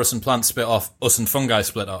after us and plants split off, us and fungi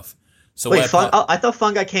split off. So wait, I thought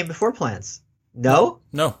fungi came before plants. No?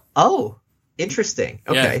 No. Oh, interesting.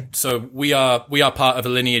 Okay. Yeah, so we are part of a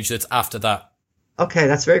lineage that's after that. Okay,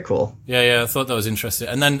 that's very cool. Yeah, I thought that was interesting.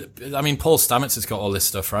 And then, I mean, Paul Stamets has got all this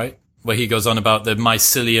stuff, right? Where he goes on about the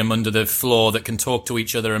mycelium under the floor that can talk to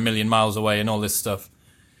each other a million miles away and all this stuff.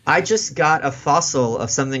 I just got a fossil of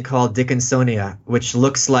something called Dickinsonia, which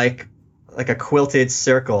looks like a quilted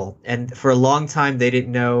circle. And for a long time, they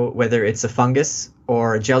didn't know whether it's a fungus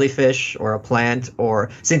or a jellyfish or a plant, or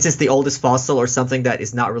since it's the oldest fossil or something that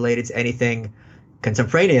is not related to anything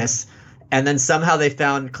contemporaneous. And then somehow they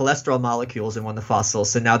found cholesterol molecules in one of the fossils,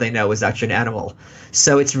 so now they know it was actually an animal.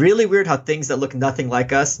 So it's really weird how things that look nothing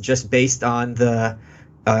like us, just based on the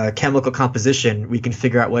chemical composition, we can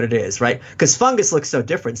figure out what it is, right? Because fungus looks so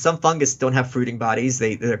different. Some fungus don't have fruiting bodies.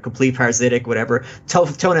 They're complete parasitic, whatever.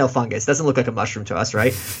 Toenail fungus doesn't look like a mushroom to us,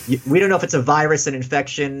 right? We don't know if it's a virus, an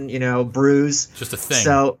infection, bruise. Just a thing.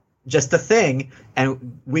 So just a thing.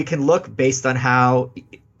 And we can look based on how,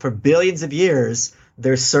 for billions of years,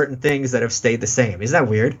 there's certain things that have stayed the same. Isn't that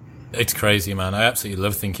weird? It's crazy, man. I absolutely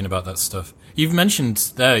love thinking about that stuff. You've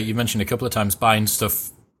mentioned a couple of times buying stuff,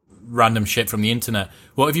 random shit from the internet.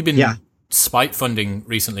 What have you been spite funding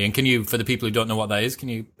recently? And can you, for the people who don't know what that is, can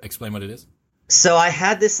you explain what it is? So I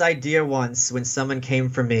had this idea once when someone came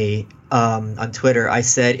for me on Twitter. I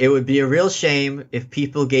said it would be a real shame if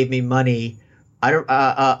people gave me money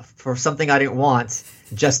for something I didn't want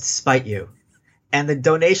just to spite you. And the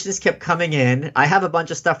donations kept coming in. I have a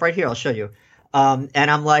bunch of stuff right here. I'll show you. And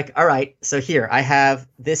I'm like, all right, so here I have,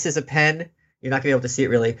 this is a pen. You're not gonna be able to see it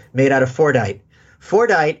really, made out of Fordite.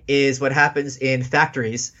 Fordite is what happens in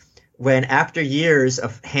factories when after years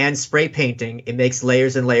of hand spray painting, it makes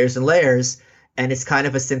layers and layers and layers, and it's kind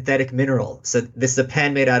of a synthetic mineral. So this is a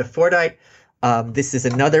pen made out of Fordite. This is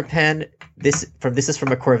another pen. This is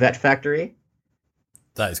from a Corvette factory.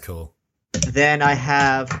 That is cool. Then I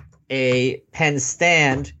have a pen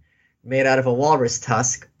stand made out of a walrus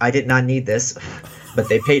tusk. I did not need this, but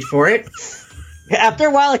they paid for it. After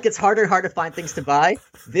a while, it gets harder and harder to find things to buy.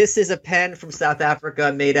 This is a pen from South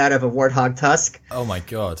Africa made out of a warthog tusk. Oh my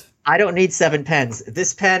God. I don't need 7 pens.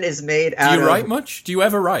 This pen is made out of... Do you write much? Do you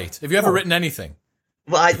ever write? Have you ever written anything?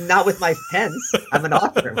 Well, not with my pens. I'm an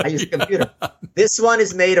author. I use a computer. This one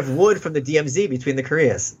is made of wood from the DMZ between the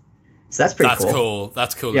Koreas. So that's pretty cool.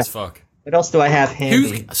 That's cool as fuck. What else do I have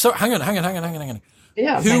handy? Hang on.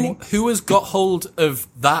 Yeah. Who has got hold of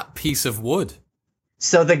that piece of wood?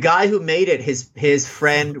 So the guy who made it, his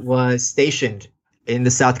friend was stationed in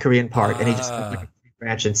the South Korean part, and he just took like a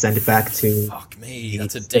branch and sent it back to. Fuck me,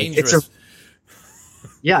 that's a dangerous.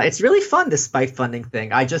 It's really fun, this spite funding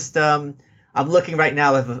thing. I just I'm looking right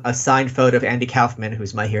now at a signed photo of Andy Kaufman,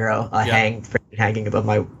 who's my hero, hanging above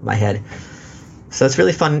my head. So it's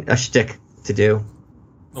really fun a shtick to do.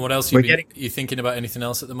 And what else? You thinking about anything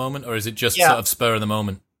else at the moment, or is it just sort of spur of the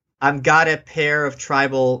moment? I've got a pair of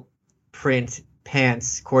tribal print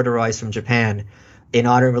pants, corduroys from Japan, in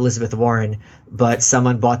honor of Elizabeth Warren, but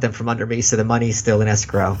someone bought them from under me, so the money's still in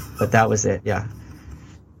escrow. But that was it, yeah.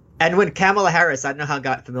 And when Kamala Harris, I don't know how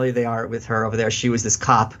familiar they are with her over there, she was this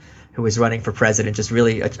cop who was running for president, just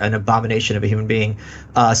really an abomination of a human being.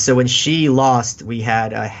 So when she lost, we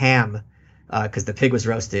had a ham, because the pig was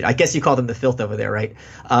roasted. I guess you call them the filth over there, right?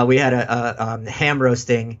 We had a ham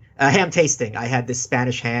tasting. I had this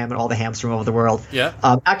Spanish ham and all the hams from all over the world. Yeah.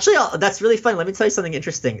 Actually, that's really fun. Let me tell you something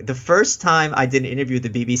interesting. The first time I did an interview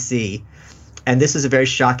with the BBC, and this was a very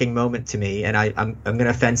shocking moment to me, and I'm going to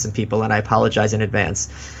offend some people, and I apologize in advance.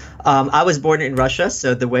 I was born in Russia,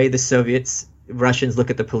 so the way the Russians look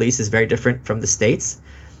at the police is very different from the States.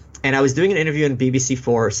 And I was doing an interview in BBC4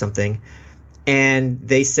 or something, and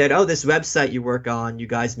they said, oh, this website you work on, you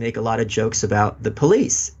guys make a lot of jokes about the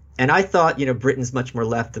police. And I thought, Britain's much more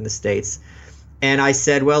left than the States. And I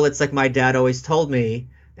said, well, it's like my dad always told me,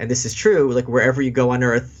 and this is true, like wherever you go on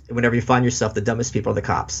earth, whenever you find yourself, the dumbest people are the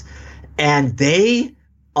cops. And they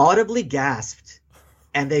audibly gasped,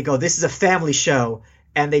 and they go, this is a family show.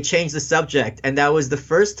 And they changed the subject. And that was the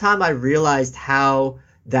first time I realized how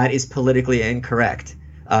that is politically incorrect.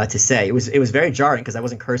 To say it was very jarring because I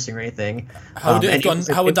wasn't cursing or anything. How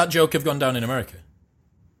would that joke have gone down in America?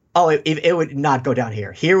 Oh, it would not go down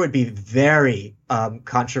here. Here would be very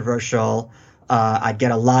controversial. I'd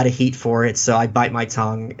get a lot of heat for it, so I bite my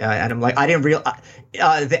tongue, and I'm like, I didn't real.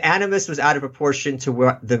 The animus was out of proportion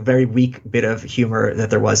to the very weak bit of humor that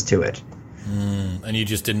there was to it. And you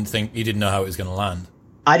just didn't know how it was going to land.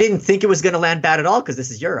 I didn't think it was going to land bad at all because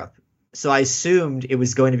this is Europe. So I assumed it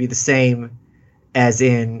was going to be the same as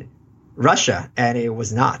in Russia, and it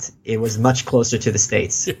was not. It was much closer to the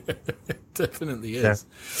States. It definitely is.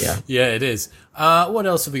 So, yeah, it is. What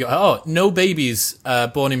else have we got? Oh, no babies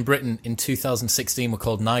born in Britain in 2016 were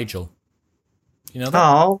called Nigel. You know that?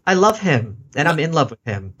 Oh, I love him, and I'm in love with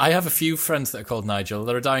him. I have a few friends that are called Nigel.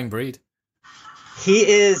 They're a dying breed. He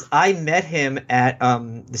is. I met him at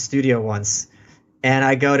the studio once, and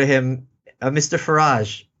I go to him, Mr.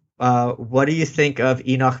 Farage, what do you think of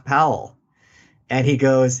Enoch Powell? And he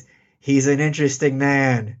goes, he's an interesting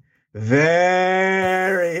man.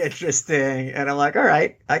 Very interesting. And I'm like, all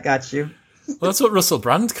right, I got you. Well, that's what Russell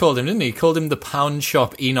Brand called him, didn't he? He called him the Pound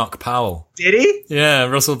Shop Enoch Powell. Did he? Yeah,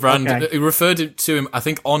 Russell Brand. Okay. He referred to him, I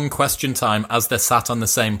think, on Question Time as they sat on the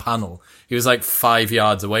same panel. He was like 5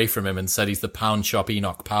 yards away from him and said he's the Pound Shop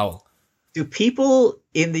Enoch Powell. Do people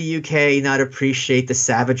in the UK not appreciate the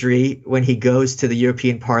savagery when he goes to the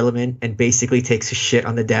European Parliament and basically takes a shit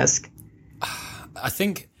on the desk? I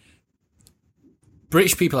think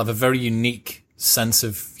British people have a very unique sense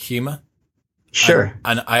of humour. Sure.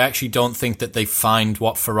 And I actually don't think that they find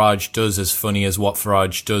what Farage does as funny as what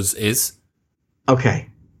Farage does is. Okay.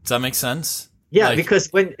 Does that make sense? Yeah, because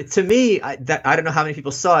to me, I don't know how many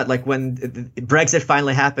people saw it, like when Brexit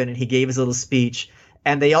finally happened and he gave his little speech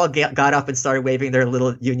and they all got up and started waving their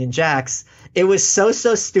little Union Jacks. It was so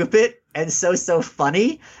stupid and so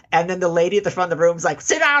funny. And then the lady at the front of the room was like,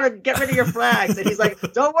 sit down and get rid of your flags. And he's like,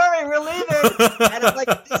 don't worry, we're leaving. And I'm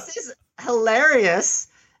like, this is hilarious.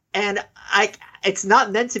 And it's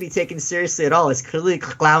not meant to be taken seriously at all. It's clearly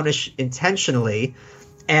clownish intentionally.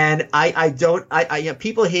 And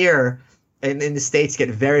people here in the States get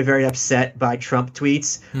very, very upset by Trump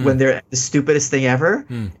tweets when they're the stupidest thing ever.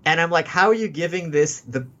 And I'm like, how are you giving this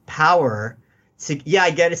the power to, yeah,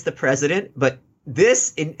 I get it's the president, but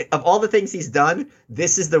this, of all the things he's done,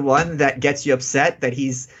 this is the one that gets you upset that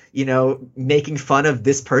he's, making fun of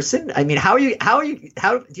this person. I mean, how do you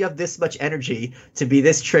have this much energy to be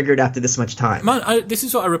this triggered after this much time? Man, this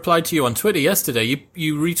is what I replied to you on Twitter yesterday.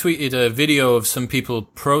 You retweeted a video of some people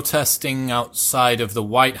protesting outside of the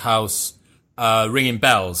White House, ringing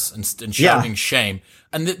bells and shouting shame.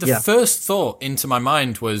 And the first thought into my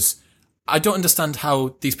mind was, I don't understand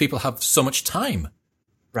how these people have so much time.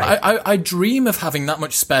 Right. I dream of having that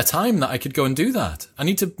much spare time that I could go and do that. I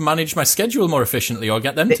need to manage my schedule more efficiently or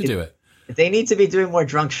get them to do it. They need to be doing more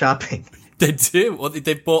drunk shopping. They do. Well,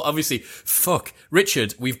 they've bought, obviously,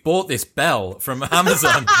 Richard, we've bought this bell from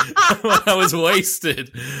Amazon when I was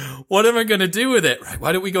wasted. What am I going to do with it? Right,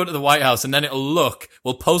 why don't we go to the White House and then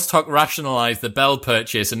we'll post hoc rationalize the bell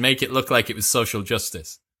purchase and make it look like it was social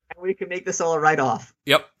justice. And we can make this all a write-off.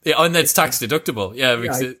 Yep. Yeah, and it's tax deductible. Yeah,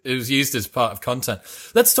 because it was used as part of content.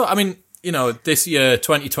 Let's talk, I mean, this year,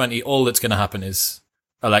 2020, all that's going to happen is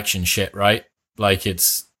election shit, right? Like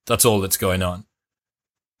that's all that's going on.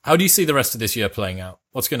 How do you see the rest of this year playing out?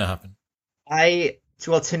 What's going to happen?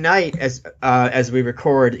 Tonight, as we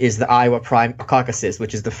record, is the Iowa Prime Caucuses,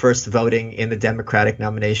 which is the first voting in the Democratic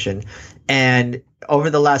nomination. And over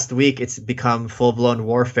the last week, it's become full-blown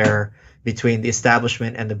warfare between the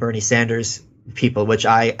establishment and the Bernie Sanders people, which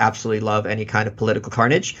I absolutely love, any kind of political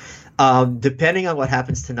carnage. Depending on what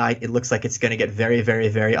happens tonight, it looks like it's going to get very, very,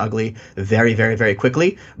 very ugly very, very, very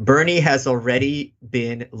quickly. Bernie has already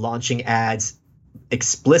been launching ads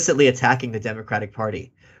explicitly attacking the Democratic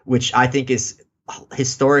Party, which I think is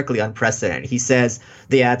historically unprecedented. He says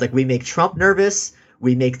the ad, like, we make Trump nervous,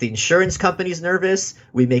 we make the insurance companies nervous,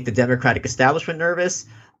 we make the Democratic establishment nervous.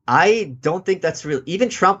 I don't think that's real. Even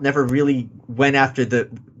Trump never really went after the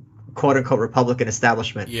quote unquote Republican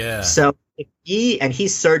establishment. Yeah. So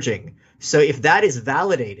he's surging. So if that is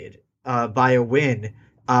validated by a win,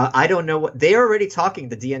 I don't know what they're already talking,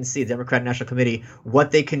 the DNC, Democratic National Committee,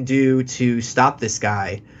 what they can do to stop this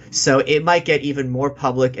guy. So it might get even more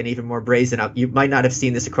public and even more brazen. You might not have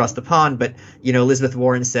seen this across the pond, but, Elizabeth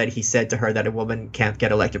Warren he said to her that a woman can't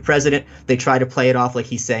get elected president. They try to play it off like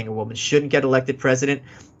he's saying a woman shouldn't get elected president.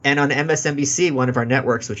 And on MSNBC, one of our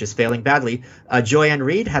networks, which is failing badly, Joy-Ann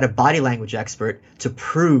Reid had a body language expert to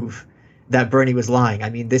prove that Bernie was lying. I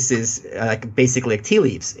mean, this is basically like tea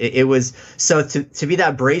leaves. It was so to be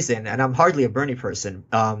that brazen, and I'm hardly a Bernie person,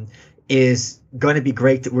 is going to be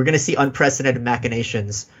great. We're going to see unprecedented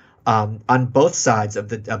machinations on both sides of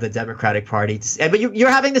the Democratic Party. But you're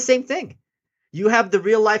having the same thing. You have the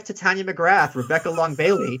real life Titania McGrath, Rebecca Long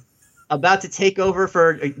Bailey, about to take over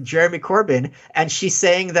for Jeremy Corbyn, and she's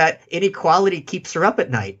saying that inequality keeps her up at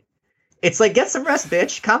night. It's like, get some rest,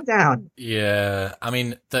 bitch. Calm down. Yeah. I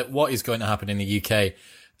mean, what is going to happen in the UK?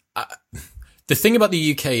 The thing about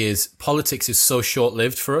the UK is politics is so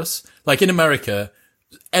short-lived for us. Like in America,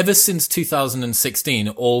 ever since 2016,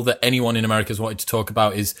 all that anyone in America has wanted to talk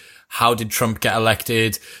about is how did Trump get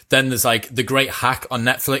elected? Then there's like The Great Hack on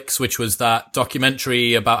Netflix, which was that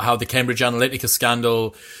documentary about how the Cambridge Analytica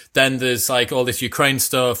scandal. Then there's like all this Ukraine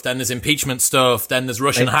stuff. Then there's impeachment stuff. Then there's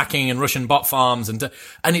Russian hacking and Russian bot farms. And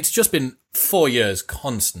it's just been 4 years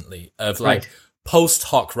constantly of like post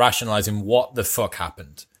hoc rationalizing what the fuck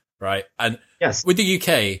happened. Right. And with the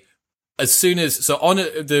UK, as soon as, so on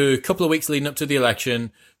the couple of weeks leading up to the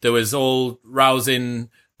election, there was all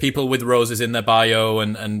rousing people with roses in their bio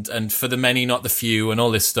and for the many, not the few, and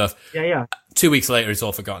all this stuff. 2 weeks later, it's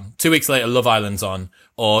all forgotten. 2 weeks later, Love Island's on,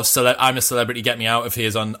 or I'm a Celebrity, Get Me Out of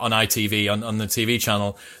Here's on ITV, on the TV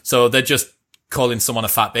channel. So they're just calling someone a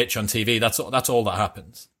fat bitch on TV. That's all that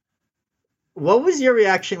happens. What was your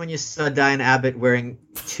reaction when you saw Diane Abbott wearing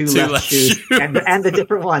two left shoes and the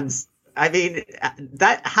different ones? I mean,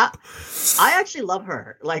 I actually love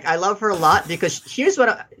her. Like, I love her a lot because here's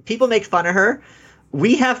what people make fun of her.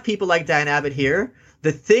 We have people like Diane Abbott here.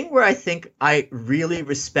 The thing where I think I really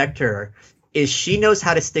respect her is she knows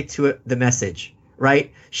how to stick to the message,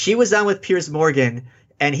 right? She was on with Piers Morgan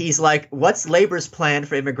and he's like, what's Labour's plan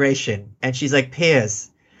for immigration? And she's like,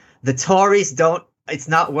 Piers, the Tories it's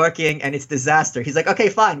not working and it's disaster. He's like, okay,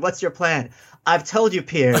 fine. What's your plan? I've told you,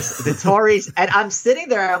 Piers, the Tories. And I'm sitting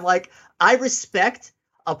there. I'm like, I respect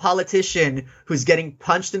a politician who's getting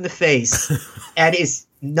punched in the face and is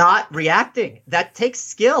not reacting. That takes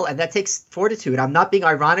skill and that takes fortitude. I'm not being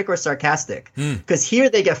ironic or sarcastic because here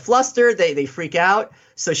they get flustered. They freak out.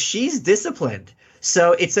 So she's disciplined.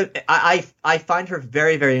 So I find her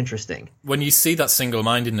very, very interesting. When you see that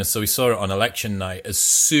single-mindedness, so we saw it on election night, as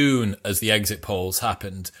soon as the exit polls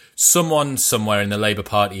happened, someone somewhere in the Labour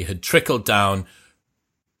Party had trickled down,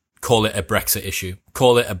 call it a Brexit issue,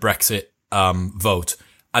 call it a Brexit vote.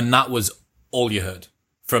 And that was all you heard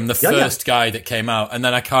from the first guy that came out. And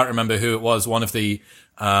then I can't remember who it was, one of the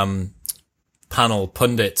panel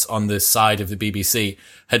pundits on the side of the BBC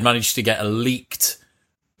had managed to get a leaked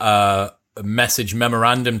a message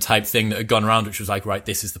memorandum type thing that had gone around, which was like, right,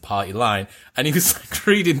 this is the party line. And he was like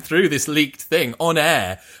reading through this leaked thing on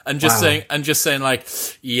air and just saying like,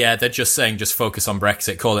 yeah, they're just saying, just focus on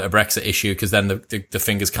Brexit, call it a Brexit issue. Cause then the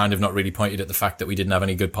finger's kind of not really pointed at the fact that we didn't have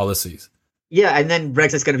any good policies. Yeah. And then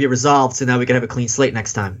Brexit's going to be resolved. So now we can have a clean slate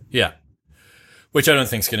next time. Yeah. Which I don't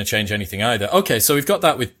think is going to change anything either. Okay. So we've got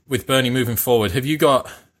that with Bernie moving forward.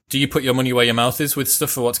 Do you put your money where your mouth is with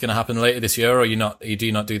stuff for what's going to happen later this year, or you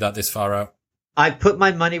do not do that this far out? I put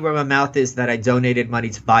my money where my mouth is that I donated money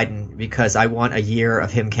to Biden because I want a year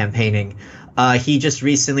of him campaigning. He just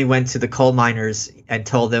recently went to the coal miners and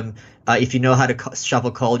told them, if you know how to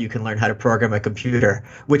shovel coal, you can learn how to program a computer,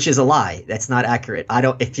 which is a lie. That's not accurate.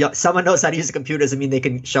 If someone knows how to use a computer doesn't mean they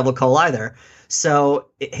can shovel coal either. So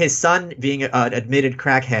his son being an admitted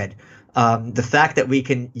crackhead, the fact that we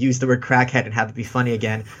can use the word crackhead and have it be funny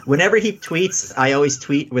again. Whenever he tweets, I always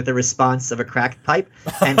tweet with a response of a crack pipe,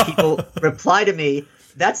 and people reply to me,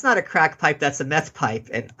 that's not a crack pipe, that's a meth pipe.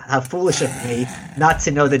 And how foolish of me not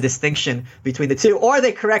to know the distinction between the two. Or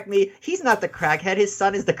they correct me, he's not the crackhead, his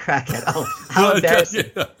son is the crackhead. Oh, how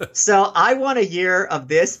embarrassing. So I want a year of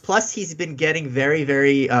this. Plus, he's been getting very,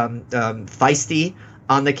 very feisty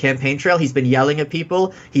on the campaign trail. He's been yelling at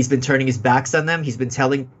people. He's been turning his backs on them. He's been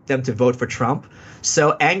telling them to vote for Trump.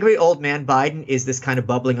 So angry old man Biden is this kind of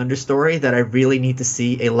bubbling understory that I really need to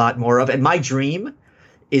see a lot more of. And my dream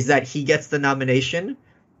is that he gets the nomination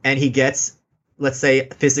and he gets, let's say,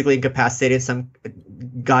 physically incapacitated,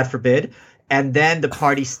 God forbid, and then the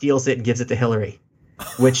party steals it and gives it to Hillary,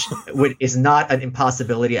 which is not an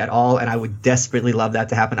impossibility at all. And I would desperately love that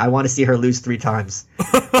to happen. I want to see her lose 3 times.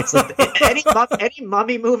 It's like any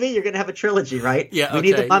mummy movie, you're going to have a trilogy, right? Yeah, we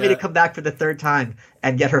need the mummy to come back for the 3rd time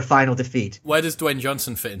and get her final defeat. Where does Dwayne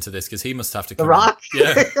Johnson fit into this? Because he must have to come. The Rock?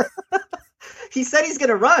 Yeah. He said he's going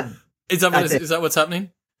to run. Is that what's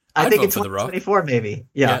happening? I think it's in 2024, maybe.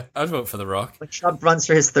 Yeah, I'd vote for The Rock. When Trump runs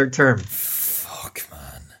for his 3rd term. Fuck,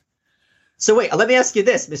 man. So wait, let me ask you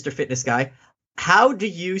this, Mr. Fitness Guy. How do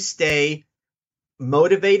you stay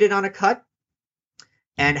motivated on a cut?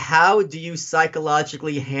 And how do you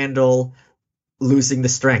psychologically handle losing the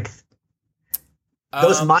strength?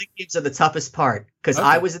 Those mind games are the toughest part. Because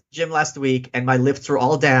I was in the gym last week and my lifts were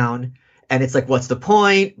all down. And it's like, what's the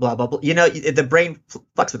point? Blah, blah, blah. You know, the brain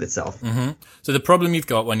fucks with itself. Mm-hmm. So the problem you've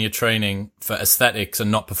got when you're training for aesthetics and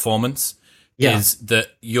not performance is that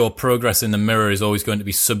your progress in the mirror is always going to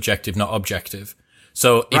be subjective, not objective.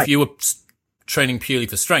 So if you were training purely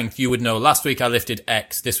for strength, you would know last week I lifted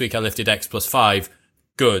X, this week I lifted X plus 5.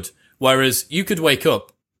 Good. Whereas you could wake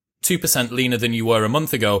up 2% leaner than you were a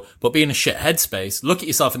month ago, but be in a shit headspace, look at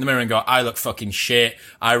yourself in the mirror and go, I look fucking shit.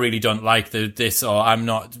 I really don't like this, or I'm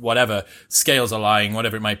not, whatever. Scales are lying,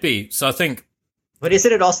 whatever it might be. So I think. But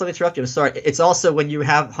isn't it also, interrupt you, I'm sorry, it's also when you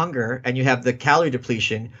have hunger and you have the calorie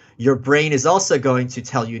depletion, your brain is also going to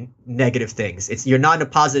tell you negative things. You're not in a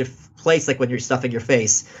positive place like when you're stuffing your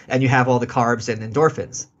face and you have all the carbs and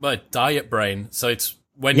endorphins. But diet brain. So it's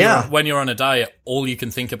when you're on a diet, all you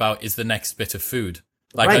can think about is the next bit of food.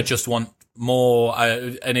 Like, right. I just want more.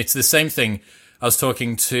 And it's the same thing. I was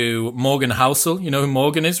talking to Morgan Housel. You know who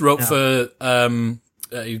Morgan is? Wrote for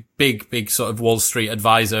a big sort of Wall Street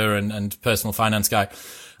advisor and personal finance guy.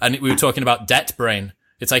 And we were talking about debt brain.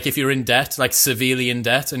 It's like if you're in debt, like severely in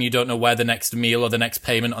debt, and you don't know where the next meal or the next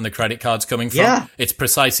payment on the credit card's coming from, it's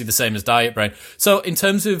precisely the same as diet brain. So in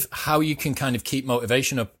terms of how you can kind of keep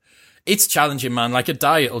motivation up, it's challenging, man. Like a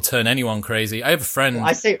diet will turn anyone crazy. I have a friend.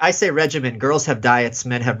 Well, I say regimen. Girls have diets,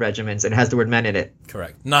 men have regimens, and it has the word men in it.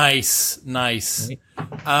 Correct. Nice.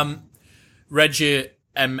 Regi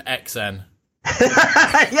MXN.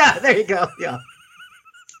 Yeah, there you go. Yeah.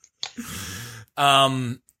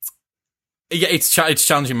 Yeah, it's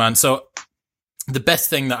challenging, man. So the best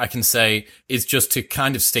thing that I can say is just to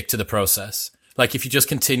kind of stick to the process. Like if you just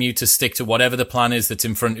continue to stick to whatever the plan is that's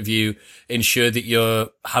in front of you, ensure that you're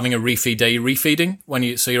having a refeed day, refeeding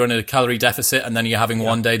so you're on a calorie deficit and then you're having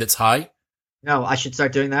one day that's high. No, I should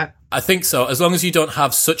start doing that. I think so. As long as you don't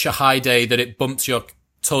have such a high day that it bumps your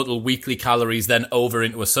total weekly calories then over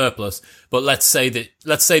into a surplus. But let's say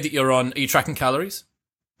that you're on, are you tracking calories?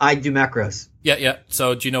 I do macros. Yeah.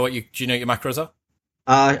 So do you know what your macros are?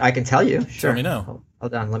 I can tell you. Sure. Tell me now.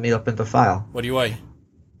 Hold on. Let me open the file. What do you weigh?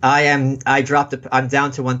 I'm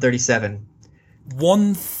down to 137.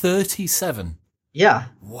 137? Yeah.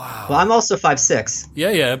 Wow. Well, I'm also 5'6".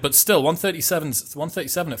 Yeah, but still 137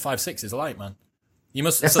 at 5'6" is light, man. You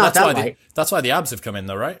must. That's not that light. That's why the abs have come in,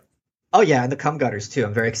 though, right? Oh yeah, and the cum gutters too.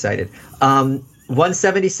 I'm very excited.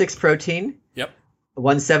 176 protein. Yep.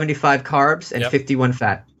 175 carbs and 51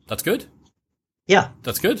 fat. That's good. Yeah.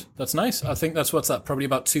 That's good. That's nice. I think that's probably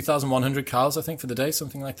about 2,100 calories, I think, for the day,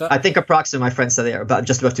 something like that. I think approximately, my friend said they are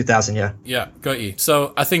just above 2,000, yeah. Yeah, got you.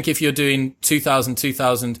 So I think if you're doing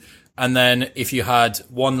 2,000, and then if you had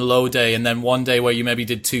one low day and then one day where you maybe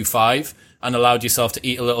did 2,500 and allowed yourself to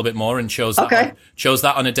eat a little bit more and chose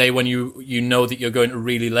that on a day when you know that you're going to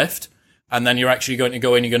really lift, and then you're actually going to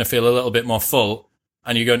go in, you're going to feel a little bit more full,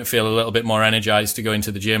 and you're going to feel a little bit more energized to go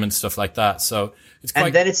into the gym and stuff like that. So it's quite...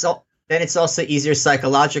 And then it's also easier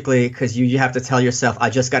psychologically because you have to tell yourself, I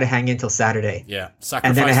just got to hang in till Saturday. Yeah. Sacrifice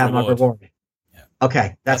and then I have my reward. Yeah.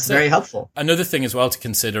 Okay. That's very helpful. Another thing as well to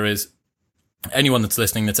consider is anyone that's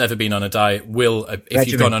listening that's ever been on a diet will, if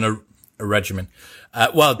you've gone on a regimen,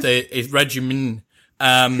 regimen.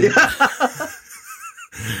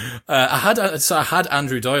 I had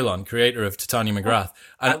Andrew Doyle on, creator of Titania McGrath.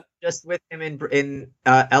 And I was just with him in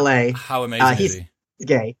LA. How amazing is he? He's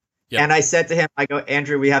gay. Yep. And I said to him, I go,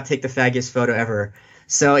 Andrew, we have to take the faggiest photo ever.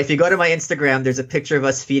 So if you go to my Instagram, there's a picture of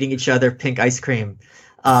us feeding each other pink ice cream.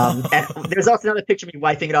 And there's also another picture of me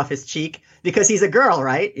wiping it off his cheek because he's a girl,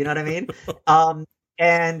 right? You know what I mean?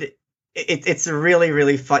 And it's really,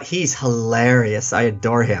 really fun. He's hilarious. I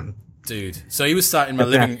adore him. Dude. So he was sat in my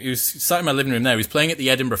living room there. He was playing at the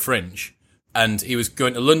Edinburgh Fringe and he was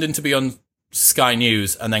going to London to be on Sky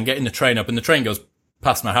News and then getting the train up, and the train goes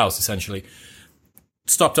past my house essentially.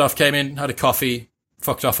 Stopped off, came in, had a coffee,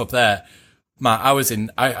 fucked off up there. Man,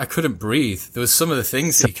 I couldn't breathe. There was some of the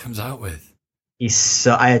things that he comes out with.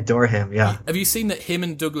 I adore him, yeah. Have you seen that him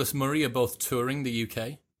and Douglas Murray are both touring the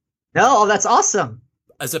UK? No, that's awesome.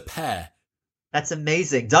 As a pair. That's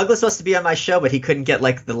amazing. Douglas was to be on my show, but he couldn't get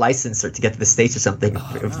like the license or to get to the States or something.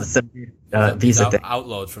 Visa thing.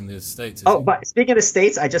 Outlawed from the States. But speaking of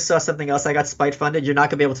States, I just saw something else I got spite funded. You're not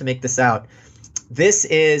going to be able to make this out.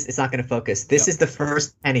 It's not going to focus. This is the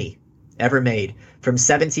first penny ever made from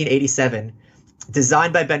 1787,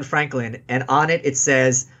 designed by Ben Franklin. And on it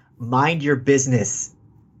says, mind your business.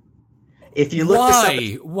 If you look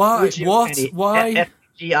Why? What? Why?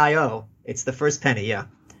 F-G-I-O. It's the first penny, yeah.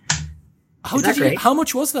 How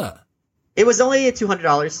much was that? It was only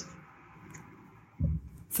 $200.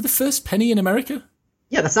 For the first penny in America?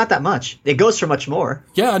 Yeah, that's not that much. It goes for much more.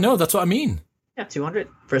 Yeah, I know. That's what I mean. Yeah, 200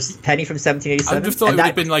 for a penny from 1787. I would have thought it would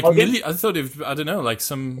have been like million. I thought I don't know, like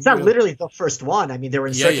some. It's not literally the first one. I mean, they were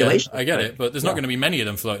in circulation. Yeah, I get it, but there's not going to be many of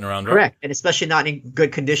them floating around, right? Correct, and especially not in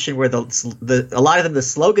good condition where a lot of them the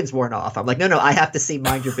slogans worn off. I'm like, no, I have to see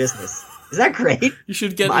 "Mind Your Business." Is that great? You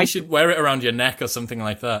should wear it around your neck or something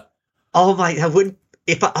like that. Oh my! I wouldn't.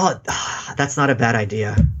 That's not a bad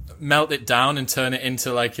idea. Melt it down and turn it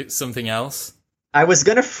into like something else. I was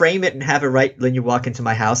gonna frame it and have it right when you walk into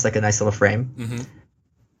my house, like a nice little frame. Mm-hmm.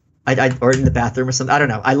 Or in the bathroom or something. I don't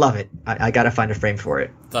know. I love it. I gotta find a frame for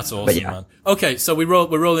it. That's awesome, man. Okay, so we're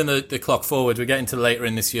rolling the clock forward. We're getting to later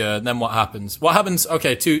in this year. And then what happens? What happens?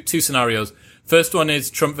 Okay, two scenarios. First one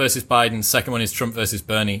is Trump versus Biden. Second one is Trump versus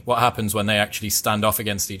Bernie. What happens when they actually stand off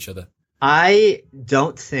against each other? I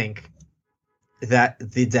don't think that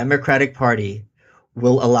the Democratic Party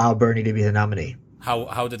will allow Bernie to be the nominee.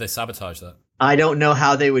 How did they sabotage that? I don't know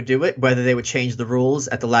how they would do it, whether they would change the rules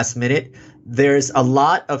at the last minute. There's a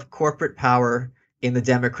lot of corporate power in the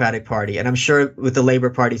Democratic Party, and I'm sure with the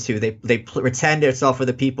Labor Party too. They pretend it's all for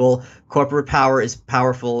the people. Corporate power is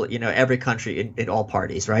powerful, every country in all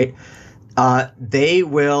parties, right? They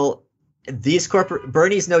will.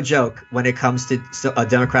 Bernie's no joke when it comes to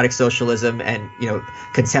democratic socialism and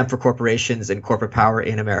contempt for corporations and corporate power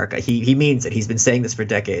in America. He means it. He's been saying this for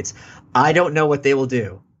decades. I don't know what they will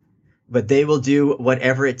do, but they will do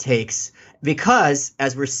whatever it takes because,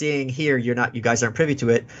 as we're seeing here, you guys aren't privy to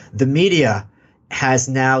it. The media has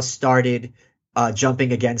now started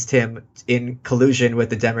jumping against him in collusion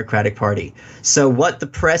with the Democratic Party. So what the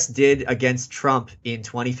press did against Trump in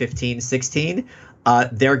 2015-16,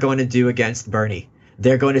 they're going to do against Bernie.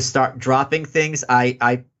 They're going to start dropping things.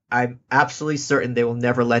 I'm absolutely certain they will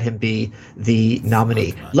never let him be the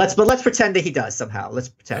nominee. Let's pretend that he does somehow. Let's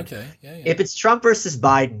pretend. Okay. Yeah. If it's Trump versus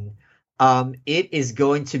Biden, it is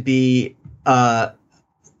going to be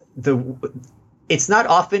it's not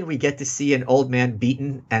often we get to see an old man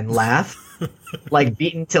beaten and laugh, like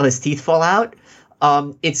beaten till his teeth fall out.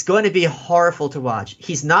 It's going to be horrible to watch.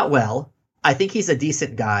 He's not well. I think he's a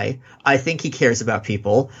decent guy. I think he cares about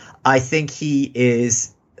people. I think he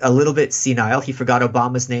is a little bit senile. He forgot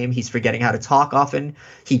Obama's name. He's forgetting how to talk often.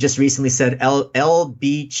 He just recently said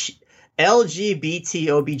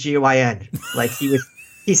LGBTOBGYN. Like he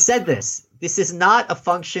said this. This is not a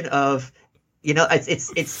function of, but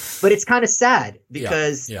it's kind of sad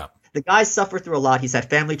because the guy suffered through a lot. He's had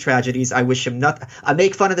family tragedies. I wish him nothing. I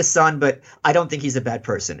make fun of the son, but I don't think he's a bad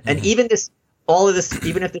person. Mm-hmm. And even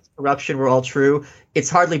if this corruption were all true, it's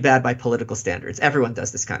hardly bad by political standards. Everyone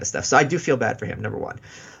does this kind of stuff. So I do feel bad for him, number one.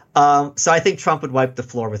 So I think Trump would wipe the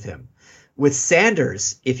floor with him. With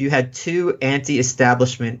Sanders, if you had two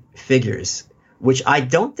anti-establishment figures, which I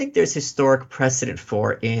don't think there's historic precedent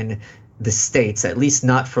for in the States, at least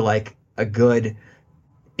not for like a good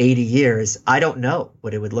 80 years, I don't know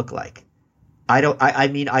what it would look like. I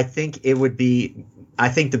think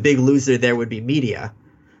the big loser there would be media.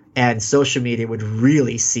 And social media would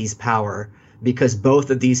really seize power because both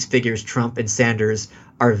of these figures, Trump and Sanders,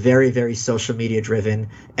 are very, very social media driven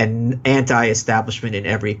and anti-establishment in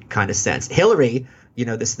every kind of sense. Hillary,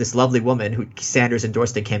 this lovely woman who Sanders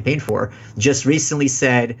endorsed and campaigned for, just recently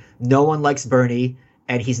said no one likes Bernie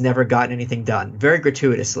and he's never gotten anything done, very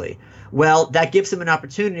gratuitously. Well, that gives him an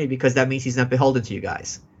opportunity because that means he's not beholden to you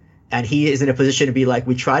guys. And he is in a position to be like,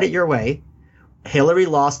 we tried it your way. Hillary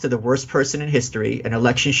lost to the worst person in history, an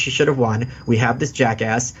election she should have won. We have this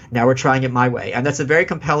jackass. Now we're trying it my way. And that's a very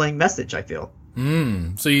compelling message, I feel.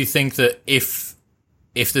 So you think that if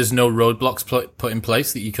there's no roadblocks put in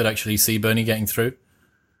place, that you could actually see Bernie getting through?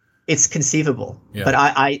 It's conceivable. Yeah. But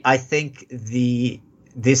I think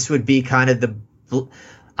this would be kind of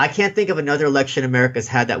I can't think of another election America's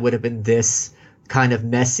had that would have been this kind of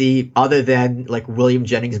messy, other than like William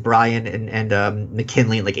Jennings Bryan and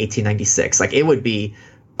McKinley in like 1896. Like it would be,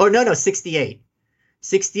 68.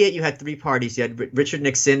 68, you had three parties. You had Richard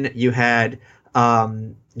Nixon, you had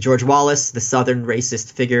George Wallace, the Southern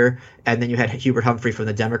racist figure, and then you had Hubert Humphrey from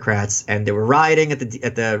the Democrats. And they were rioting at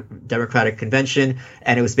the Democratic convention,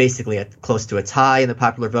 and it was basically close to a tie in the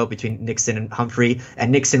popular vote between Nixon and Humphrey.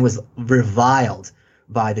 And Nixon was reviled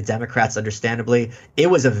by the Democrats, understandably. It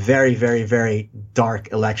was a very, very, very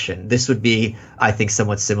dark election. This would be, I think,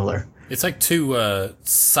 somewhat similar. It's like two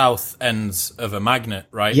south ends of a magnet,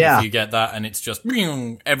 right? Yeah. If you get that, and it's just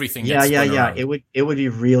everything. Yeah. Around. It would be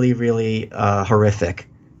really, really horrific,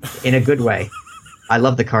 in a good way. I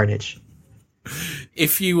love the carnage.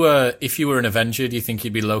 If you were an Avenger, do you think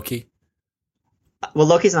you'd be Loki? Well,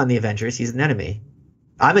 Loki's not in the Avengers. He's an enemy.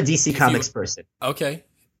 I'm a DC Comics person. Okay.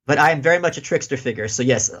 But I am very much a trickster figure. So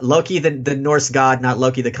yes, Loki, the Norse god, not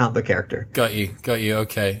Loki, the comic book character. Got you.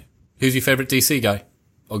 Okay. Who's your favorite DC guy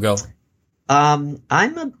or girl? I'm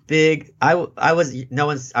a hipster,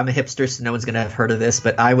 so no one's going to have heard of this,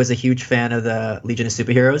 but I was a huge fan of the Legion of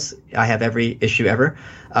Superheroes. I have every issue ever.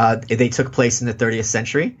 They took place in the 30th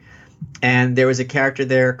century. And there was a character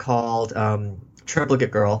there called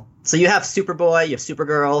Triplicate Girl. So you have Superboy, you have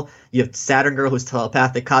Supergirl, you have Saturn Girl who's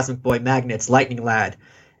telepathic, Cosmic Boy, Magnets, Lightning Lad.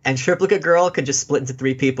 And Triplicate Girl could just split into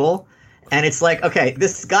three people. And it's like, okay,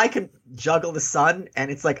 this guy can juggle the sun,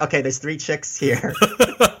 and it's like, okay, there's 3 chicks here.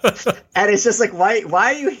 And it's just like, why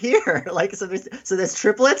are you here? Like, so there's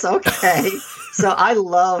triplets? Okay. So I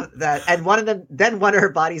love that. And one of her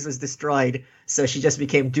bodies was destroyed, so she just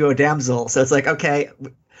became duo damsel. So it's like, okay,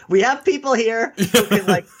 we have people here who can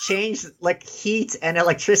like change like heat and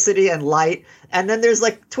electricity and light, and then there's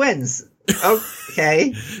like twins.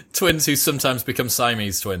 Okay. Twins who sometimes become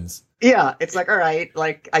Siamese twins. Yeah, it's like, all right,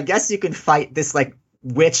 like I guess you can fight this like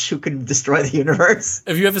witch who can destroy the universe.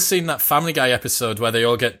 Have you ever seen that Family Guy episode where they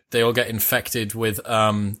all get infected with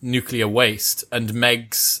nuclear waste, and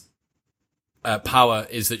Meg's power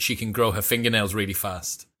is that she can grow her fingernails really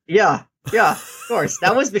fast? Yeah, of course.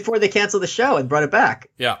 That was before they canceled the show and brought it back.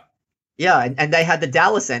 Yeah. Yeah, and they had the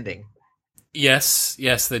Dallas ending. Yes,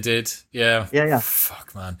 they did. Yeah. Yeah.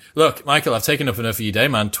 Fuck, man. Look, Michael, I've taken up enough of your day,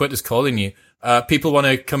 man. Twitter's calling you. People want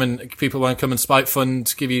to come and spite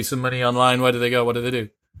fund, give you some money online. Where do they go? What do they do?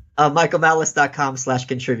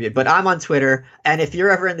 michaelmalice.com/contribute. But I'm on Twitter, and if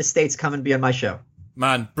you're ever in the States, come and be on my show.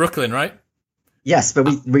 Man, Brooklyn, right? Yes, but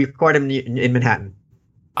we record him in Manhattan.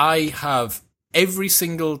 I have every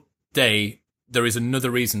single day. There is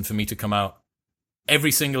another reason for me to come out.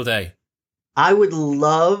 Every single day. I would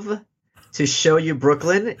love to show you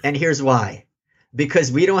Brooklyn, and here's why.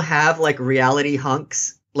 Because we don't have like reality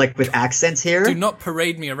hunks like with accents here. Do not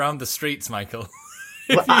parade me around the streets, Michael.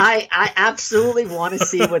 Well, I absolutely want to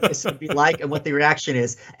see what this would be like and what the reaction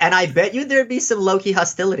is. And I bet you there'd be some low-key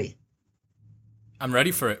hostility. I'm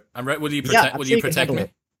ready for it. I'm ready. Will you protect me?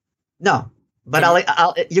 No, but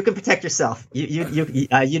I'll you can protect yourself. You go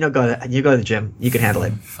to the gym. You can handle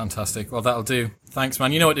it. Fantastic. Well, that'll do. Thanks,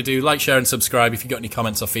 man. You know what to do. Like, share, and subscribe. If you've got any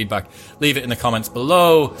comments or feedback, leave it in the comments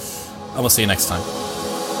below. And we'll see you next time.